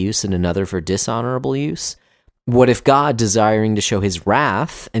honorable use and another for dishonorable use? What if God, desiring to show his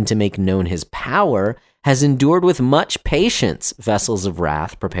wrath and to make known his power, has endured with much patience vessels of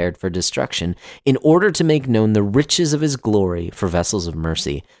wrath prepared for destruction, in order to make known the riches of his glory for vessels of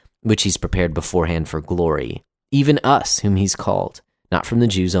mercy, which he's prepared beforehand for glory, even us whom he's called, not from the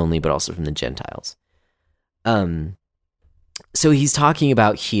Jews only, but also from the Gentiles. So he's talking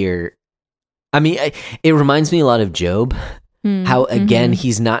about here, I mean, it reminds me a lot of Job, how, again,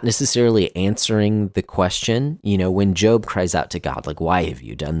 he's not necessarily answering the question. You know, when Job cries out to God, like, why have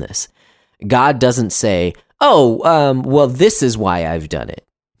you done this? God doesn't say, well, this is why I've done it.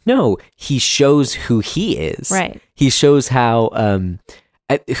 No, he shows who he is. Right. He shows how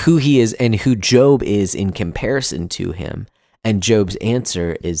who he is and who Job is in comparison to him. And Job's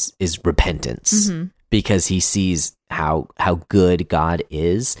answer is repentance, because he sees how good God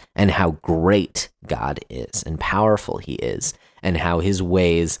is and how great God is and powerful he is, and how his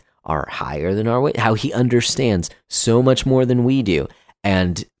ways are higher than our ways, how he understands so much more than we do,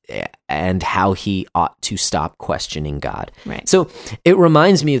 and how he ought to stop questioning God. Right. So it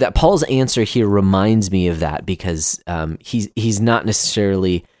reminds me of that. Paul's answer here reminds me of that, because he's not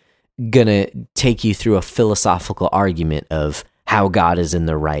necessarily gonna take you through a philosophical argument of how God is in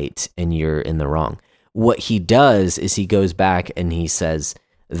the right and you're in the wrong. What he does is he goes back and he says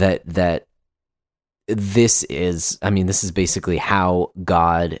that this is basically how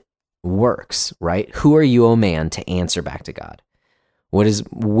God works, right? Who are you, O man, to answer back to God? What is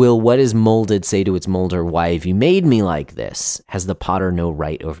molded say to its molder, why have you made me like this? Has the potter no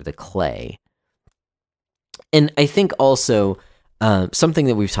right over the clay? And I think also something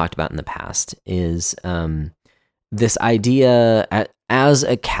that we've talked about in the past is this idea, as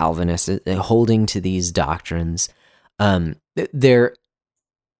a Calvinist, holding to these doctrines, some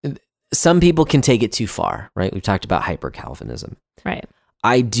people can take it too far, right? We've talked about hyper-Calvinism. Right.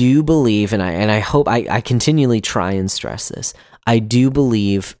 I do believe, and I hope I continually try and stress this, I do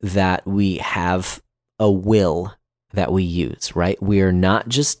believe that we have a will that we use, right? We are not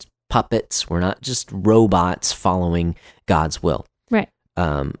just puppets. We're not just robots following God's will. Right.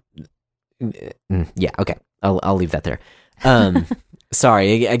 Yeah, okay. I'll leave that there.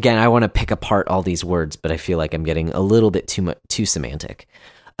 Sorry, again, I want to pick apart all these words, but I feel like I'm getting a little bit too semantic.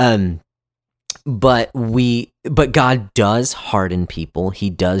 But God does harden people.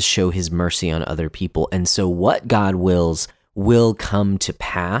 He does show his mercy on other people. And so what God wills will come to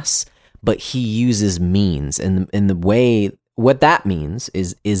pass, but he uses means. And the way, what that means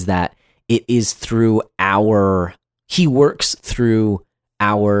is that it is through he works through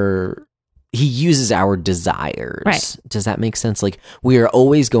our he uses our desires. Right. Does that make sense? Like, we are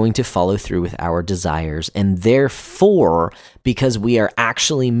always going to follow through with our desires, and therefore, because we are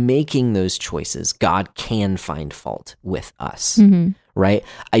actually making those choices, God can find fault with us. Right?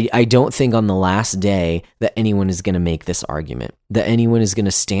 I don't think on the last day that anyone is going to make this argument, that anyone is going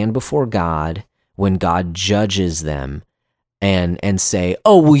to stand before God when God judges them and say,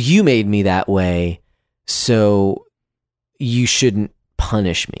 oh, well, you made me that way, so you shouldn't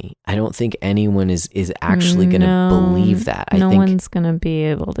punish me. I don't think anyone is actually going to believe that. I think one's going to be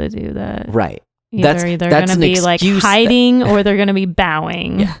able to do that. Right. Either they're going to be like hiding or they're going to be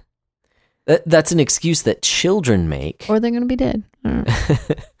bowing. Yeah. That's an excuse that children make. Or they're going to be dead.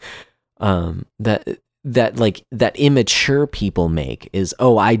 That immature people make is,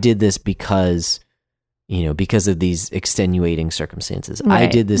 oh, I did this because of these extenuating circumstances. Right. I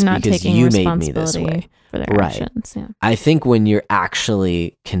did this Not because taking you made me this way. For their Right. actions. Yeah. I think when you're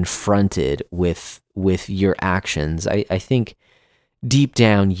actually confronted with your actions, I think deep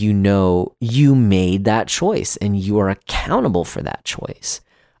down you made that choice and you are accountable for that choice.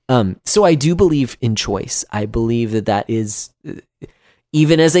 So I do believe in choice. I believe that is,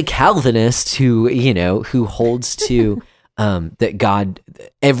 even as a Calvinist who holds to that God,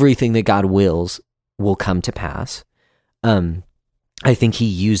 everything that God wills will come to pass. I think he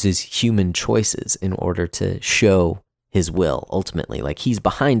uses human choices in order to show his will ultimately. Like, he's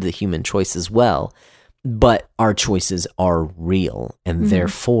behind the human choice as well, but our choices are real, and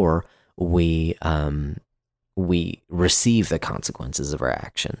therefore we receive the consequences of our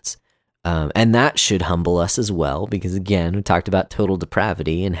actions. And that should humble us as well, because again, we talked about total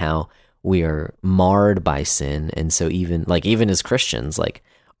depravity and how we are marred by sin. And so even as Christians, like,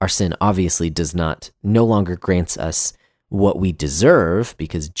 our sin obviously no longer grants us what we deserve,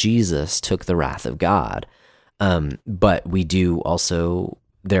 because Jesus took the wrath of God. But we do also,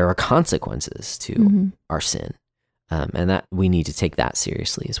 there are consequences to our sin. And that we need to take that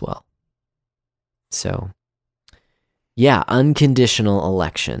seriously as well. So yeah, unconditional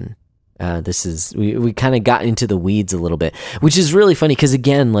election. This is, we kind of got into the weeds a little bit, which is really funny because,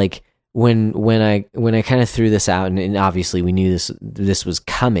 again, like when I kind of threw this out, and obviously we knew this was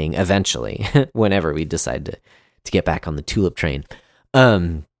coming eventually, whenever we decide to get back on the tulip train.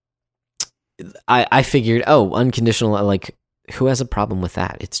 I figured, unconditional, like, who has a problem with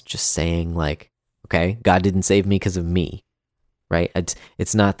that? It's just saying, like, okay, God didn't save me because of me. Right?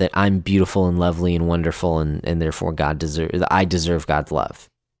 It's not that I'm beautiful and lovely and wonderful and therefore I deserve God's love,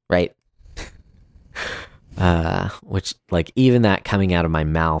 right? Which, like, even that coming out of my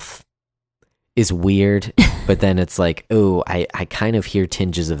mouth is weird, but then it's like, oh, I kind of hear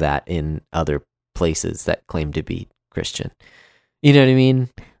tinges of that in other places that claim to be Christian. You know what I mean?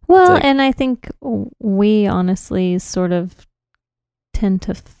 Well, like, and I think we honestly sort of tend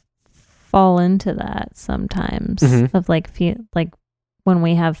to fall into that sometimes, of like when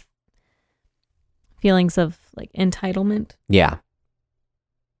we have feelings of like entitlement. Yeah.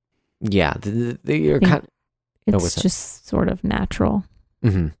 You're kind of, it's just sort of natural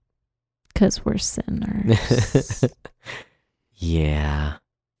because we're sinners. Yeah.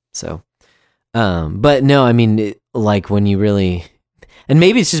 So, but no, I mean, like, when you really, and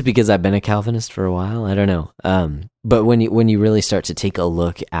maybe it's just because I've been a Calvinist for a while, I don't know. But when you really start to take a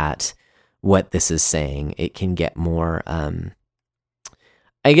look at what this is saying, it can get more,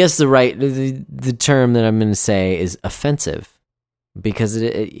 I guess the term that I'm going to say is offensive, because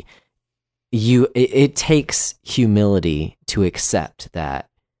it takes humility to accept that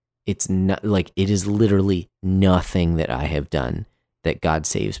it's not, like, it is literally nothing that I have done that God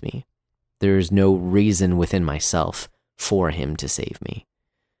saves me. There is no reason within myself for him to save me.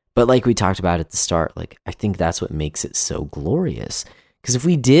 But like we talked about at the start, like, I think that's what makes it so glorious. Because if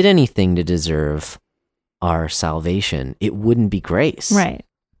we did anything to deserve our salvation, it wouldn't be grace. Right.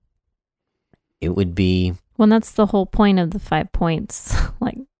 It would be... Well, that's the whole point of the 5 points.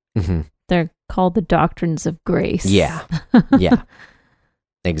 Like, they're called the doctrines of grace. Yeah. Yeah.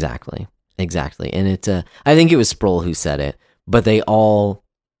 Exactly. And it's I think it was Sproul who said it, but they all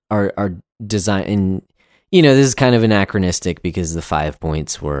are designed, and this is kind of anachronistic because the 5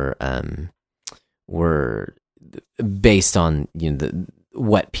 points were based on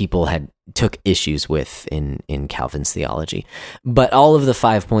what people took issues with in Calvin's theology. But all of the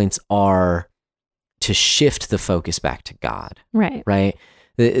 5 points are to shift the focus back to God. Right. Right?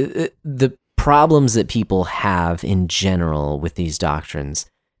 The problems that people have in general with these doctrines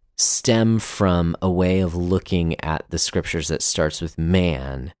stem from a way of looking at the scriptures that starts with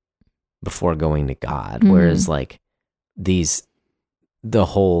man before going to God. Whereas, like, the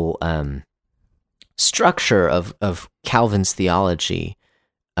whole structure of Calvin's theology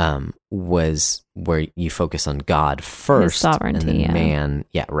was where you focus on God first, sovereignty, and then yeah. man.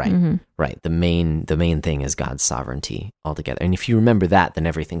 Yeah, right, Mhm. right. The main thing is God's sovereignty altogether. And if you remember that, then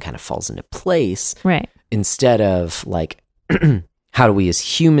everything kind of falls into place. Right. Instead of like, how do we as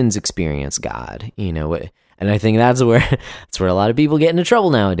humans experience God? You know, and I think that's where a lot of people get into trouble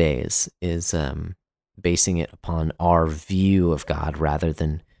nowadays, is basing it upon our view of God rather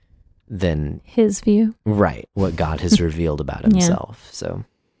than His view. right what God has revealed about Yeah. himself. So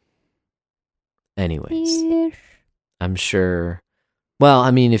anyways, Ish. I'm sure, well,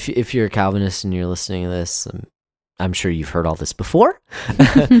 I mean, if you're a Calvinist and you're listening to this, I'm sure you've heard all this before.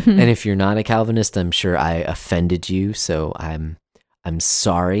 And if you're not a Calvinist, I'm sure I offended you, so I'm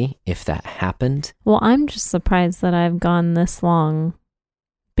sorry if that happened. Well, I'm just surprised that I've gone this long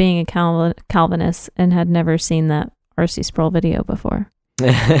being a Calvinist and had never seen that R.C. Sproul video before.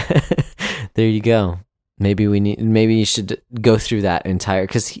 There you go. Maybe you should go through that entire,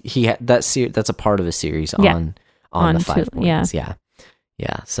 because he had that's a part of a series on the 5 points. Yeah.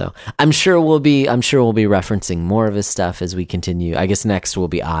 So I'm sure we'll be referencing more of his stuff as we continue. I guess next will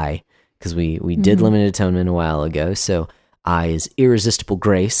be I, because we did limited atonement a while ago. So I is Irresistible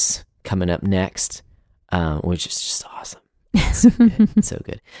Grace coming up next, which is just awesome. It's so good. It's so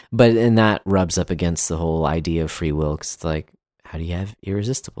good. And that rubs up against the whole idea of free will, 'cause it's like, how do you have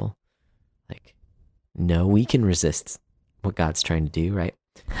irresistible? Like, no, we can resist what God's trying to do, right?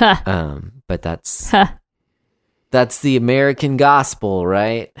 But that's the American gospel,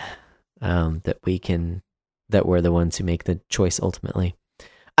 right? That we're the ones who make the choice ultimately.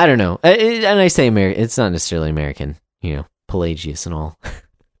 I don't know. And I say American, it's not necessarily American, you know, Pelagius and all.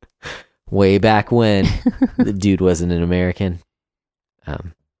 Way back when, the dude wasn't an American.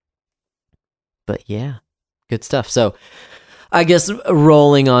 But yeah, good stuff. So I guess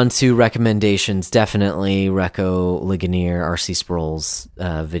rolling on to recommendations, definitely Reco Ligonier, R.C. Sproul's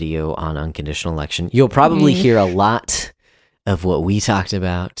video on unconditional election. You'll probably hear a lot of what we talked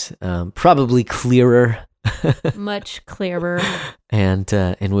about, probably clearer. Much clearer. And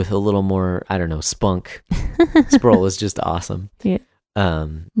with a little more, I don't know, spunk. Sproul is just awesome. Yeah.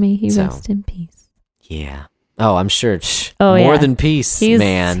 May he rest in peace. Yeah. Oh, I'm sure. Oh, more than peace,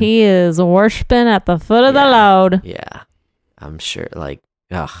 man. He is worshiping at the foot of the Lord. Yeah. I'm sure, like,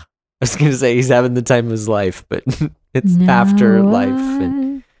 I was going to say he's having the time of his life, but it's after life.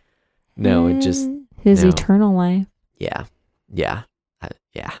 And no, it just... His eternal life. Yeah. Yeah.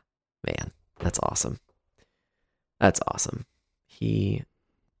 Yeah. Man, that's awesome. That's awesome. He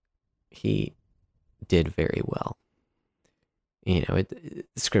did very well. You know,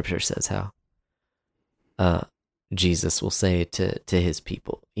 Scripture says how Jesus will say to his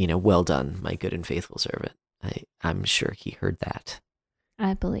people, you know, well done, my good and faithful servant. I'm sure he heard that.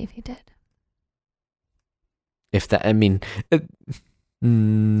 I believe he did. If that, I mean,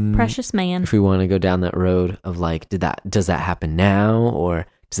 precious man. If we want to go down that road of like, does that happen now, or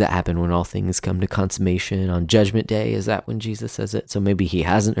does that happen when all things come to consummation on Judgment Day? Is that when Jesus says it? So maybe he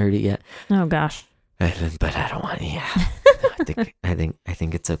hasn't heard it yet. Oh gosh. But I don't want. Yeah, I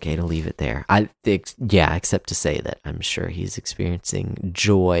think it's okay to leave it there. Except to say that I'm sure he's experiencing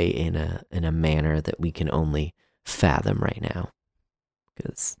joy in a manner that we can only fathom right now.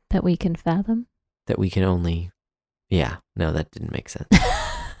 Because that we can fathom. That we can only. Yeah, no, that didn't make sense.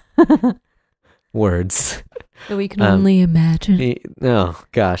 Words. That we can only imagine. Oh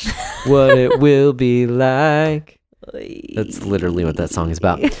gosh, what it will be like. That's literally what that song is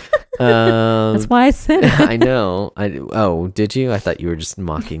about. That's why I said it. I know. Did you? I thought you were just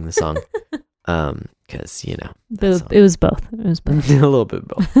mocking the song. Because you know, it was both. It was both. A little bit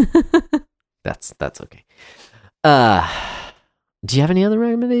both. That's okay. Do you have any other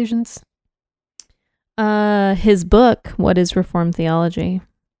recommendations? His book, What is Reformed Theology?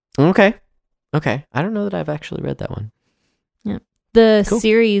 Okay. I don't know that I've actually read that one. Yeah. The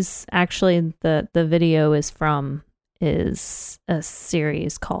series, actually, the video is a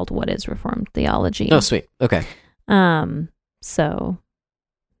series called What is Reformed Theology. Oh, sweet. Okay. So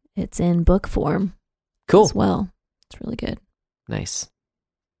it's in book form. Cool. As well. It's really good. Nice.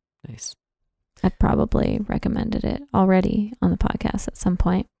 I've probably recommended it already on the podcast at some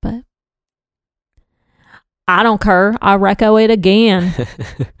point, but I don't care. I'll reco it again.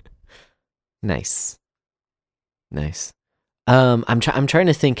 Nice. I'm trying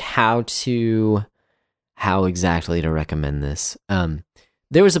to think how exactly to recommend this.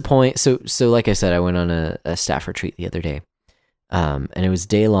 There was a point. So like I said, I went on a staff retreat the other day, and it was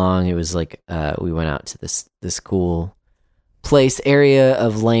day long. It was like we went out to this cool area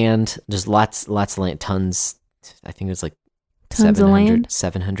of land. Just lots of land, tons. I think it was like tons of land,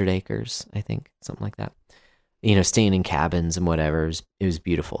 700 acres. I think something like that. staying in cabins and whatever. It was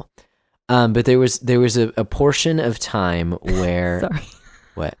beautiful. But there was a portion of time where Sorry.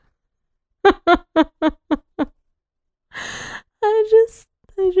 What? I just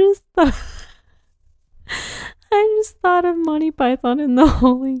thought of Monty Python and the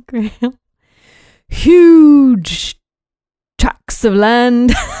Holy Grail. Huge tracts of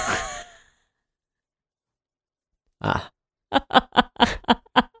land.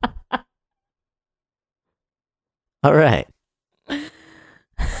 All right.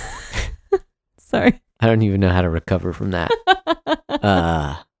 Sorry. I don't even know how to recover from that.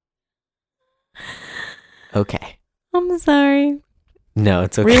 Okay. I'm sorry. No,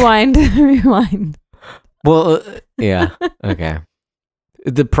 it's okay. Rewind. Well, yeah. Okay.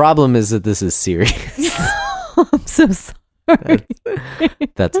 The problem is that this is serious. I'm so sorry.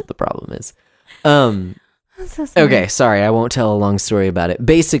 That's what the problem is. I'm so sorry. Okay, sorry. I won't tell a long story about it.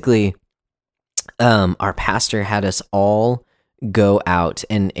 Basically, our pastor had us all go out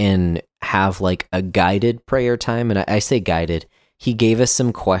and have like a guided prayer time. And I say guided. He gave us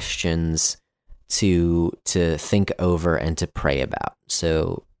some questions to think over and to pray about.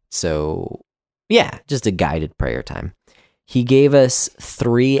 So yeah, just a guided prayer time. He gave us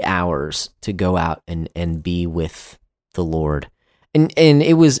 3 hours to go out and be with the Lord. And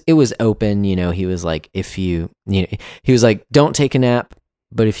it was open, he was like, he was like, don't take a nap,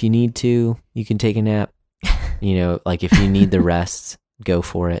 but if you need to, you can take a nap. Like if you need the rest, go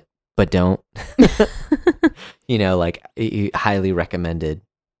for it, but don't. Like he highly recommended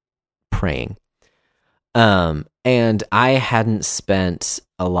praying. And I hadn't spent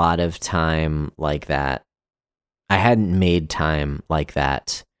a lot of time like that. I hadn't made time like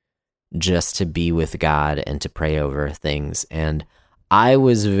that just to be with God and to pray over things. And I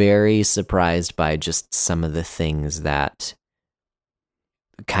was very surprised by just some of the things that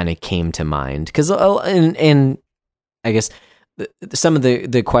kind of came to mind. Because, and I guess some of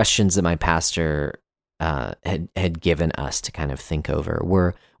the questions that my pastor had given us to kind of think over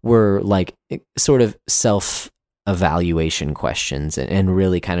were like sort of self-evaluation questions and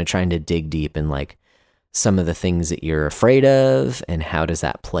really kind of trying to dig deep in like some of the things that you're afraid of and how does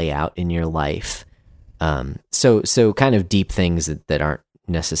that play out in your life. So kind of deep things that aren't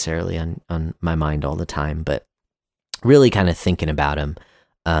necessarily on my mind all the time, but really kind of thinking about them.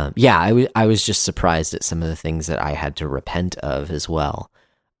 I was just surprised at some of the things that I had to repent of as well.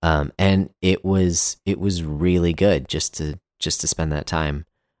 And it was really good just to spend that time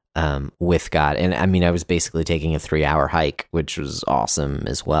with God. And I mean, I was basically taking a 3-hour hike, which was awesome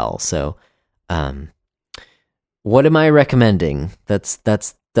as well. So, what am I recommending? That's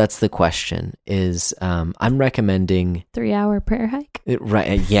the question. Is I'm recommending 3-hour prayer hike.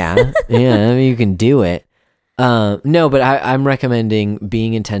 Right? Yeah, yeah. I mean, you can do it. No, but I'm recommending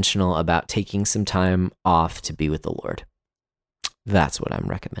being intentional about taking some time off to be with the Lord. That's what I'm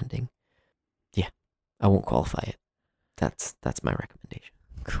recommending. Yeah, I won't qualify it. That's my recommendation.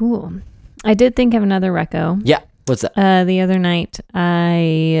 Cool. I did think of another reco. Yeah, what's that? The other night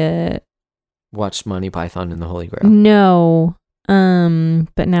I watched Monty Python and the Holy Grail. No,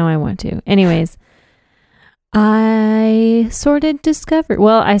 but now I want to. Anyways, I sort of discovered.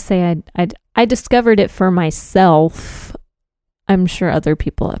 Well, I say I discovered it for myself. I'm sure other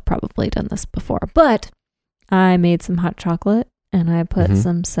people have probably done this before, but I made some hot chocolate and I put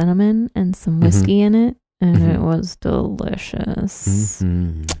some cinnamon and some whiskey in it, and it was delicious.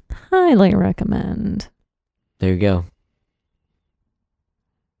 Highly recommend. There you go.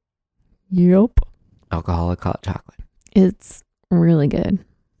 Yep. Alcoholic hot chocolate. It's really good.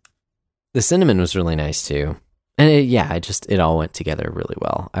 The cinnamon was really nice too. And it all went together really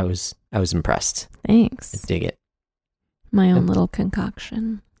well. I was impressed. Thanks. I dig it. My own little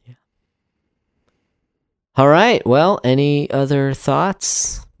concoction. Yeah. All right. Well, any other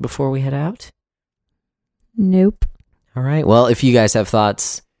thoughts before we head out? Nope. All right. Well, if you guys have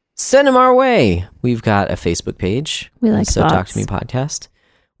thoughts, send them our way. We've got a Facebook page. We like So thoughts. Talk to Me Podcast.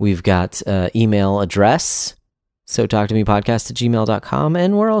 We've got email address, so talk to me podcast@gmail.com.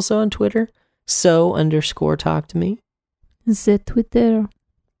 And we're also on Twitter, _talk to me. The Twitter.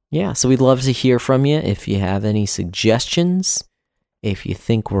 Yeah, so we'd love to hear from you if you have any suggestions, if you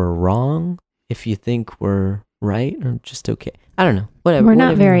think we're wrong, if you think we're right or just okay. I don't know. Whatever. We're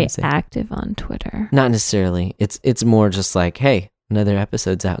not whatever you very wanna say. active on Twitter. Not necessarily. It's more just like, hey, another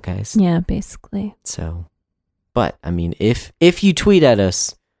episode's out, guys. Yeah, basically. So, but I mean, if you tweet at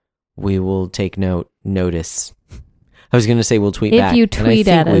us, we will take notice. I was going to say we'll tweet back. If you tweet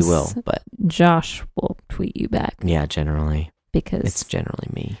and I think at us, we will, but Josh will tweet you back. yeah, generally. Because It's generally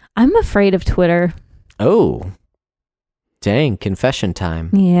me. I'm afraid of Twitter. Oh, dang, confession time.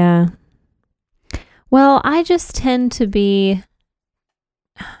 Yeah. Well, I just tend to be.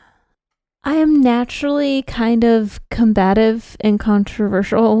 I am naturally kind of combative and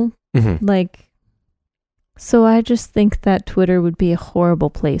controversial. Mhm. Like, so I just think that Twitter would be a horrible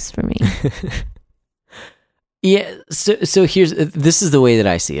place for me. Yeah, so here's this is the way that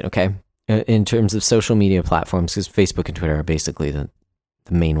I see it, okay? In terms of social media platforms, because Facebook and Twitter are basically the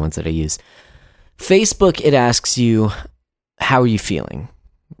main ones that I use. Facebook, it asks you, how are you feeling,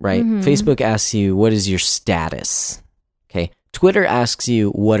 right? Mhm. Facebook asks you, what is your status? Okay. Twitter asks you,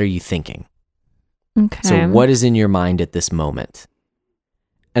 what are you thinking? Okay. So what is in your mind at this moment?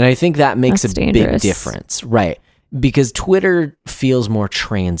 And I think that makes That's a big dangerous. difference, right? Because Twitter feels more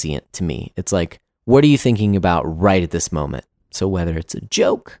transient to me. It's like, what are you thinking about right at this moment? So whether it's a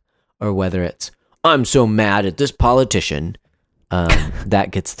joke or whether it's, I'm so mad at this politician, that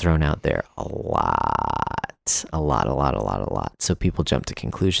gets thrown out there a lot. So people jump to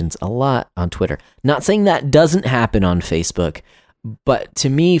conclusions a lot on Twitter. Not saying that doesn't happen on Facebook, but to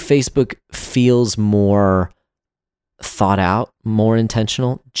me, Facebook feels more thought out, more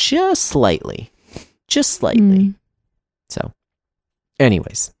intentional, just slightly. Mm. So,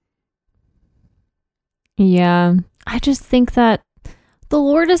 anyways. Yeah. I just think that the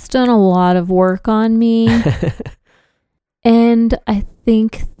Lord has done a lot of work on me. And I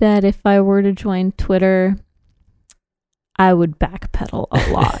think that if I were to join Twitter, I would backpedal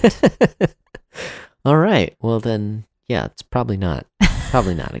a lot. All right. Well, then, yeah, it's probably not a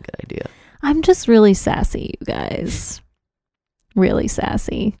good idea. I'm just really sassy, you guys. Really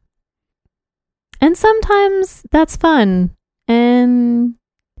sassy. And sometimes that's fun and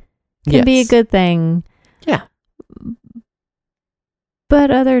can be a Yes. good thing. Yeah.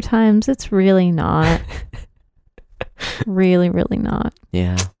 But other times it's really not. Really, really not.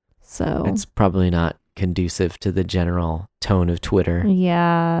 Yeah. So, It's probably not conducive to the general tone of Twitter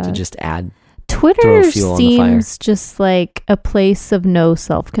yeah. to just add. Twitter throw fuel on the fire. seems just like a place of no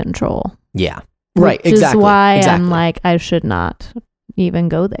self-control. Yeah. Right. Which Exactly. is why exactly. I'm like, I should not even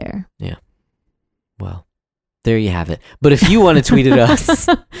go there. Well, there you have it. But if you want to tweet at us,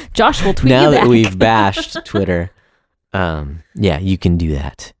 Josh will tweet now you that back. we've bashed Twitter, yeah, you can do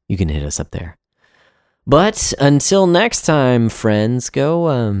that. You can hit us up there. But until next time, friends,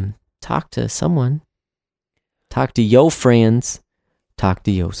 go talk to someone. Talk to your friends. Talk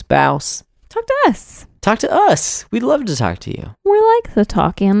to your spouse. Talk to us. Talk to us. We'd love to talk to you. We like the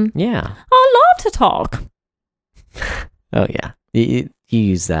talking. Yeah. I love to talk. Oh, yeah. You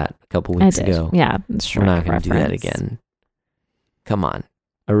used that a couple weeks I did. ago. Yeah, it's Shrek We're not going to do that reference. again. Come on.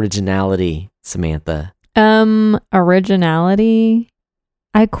 Originality, Samantha. Originality.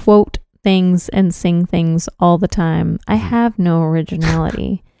 I quote things and sing things all the time. I have no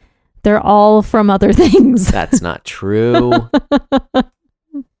originality. They're all from other things. That's not true.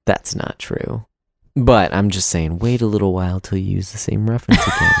 That's not true. But I'm just saying, wait a little while till you use the same reference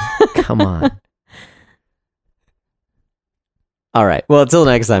again. Come on. All right. Well, until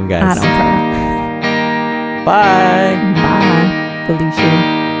next time, guys. I don't care. Bye. Bye,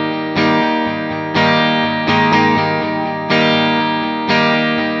 Felicia.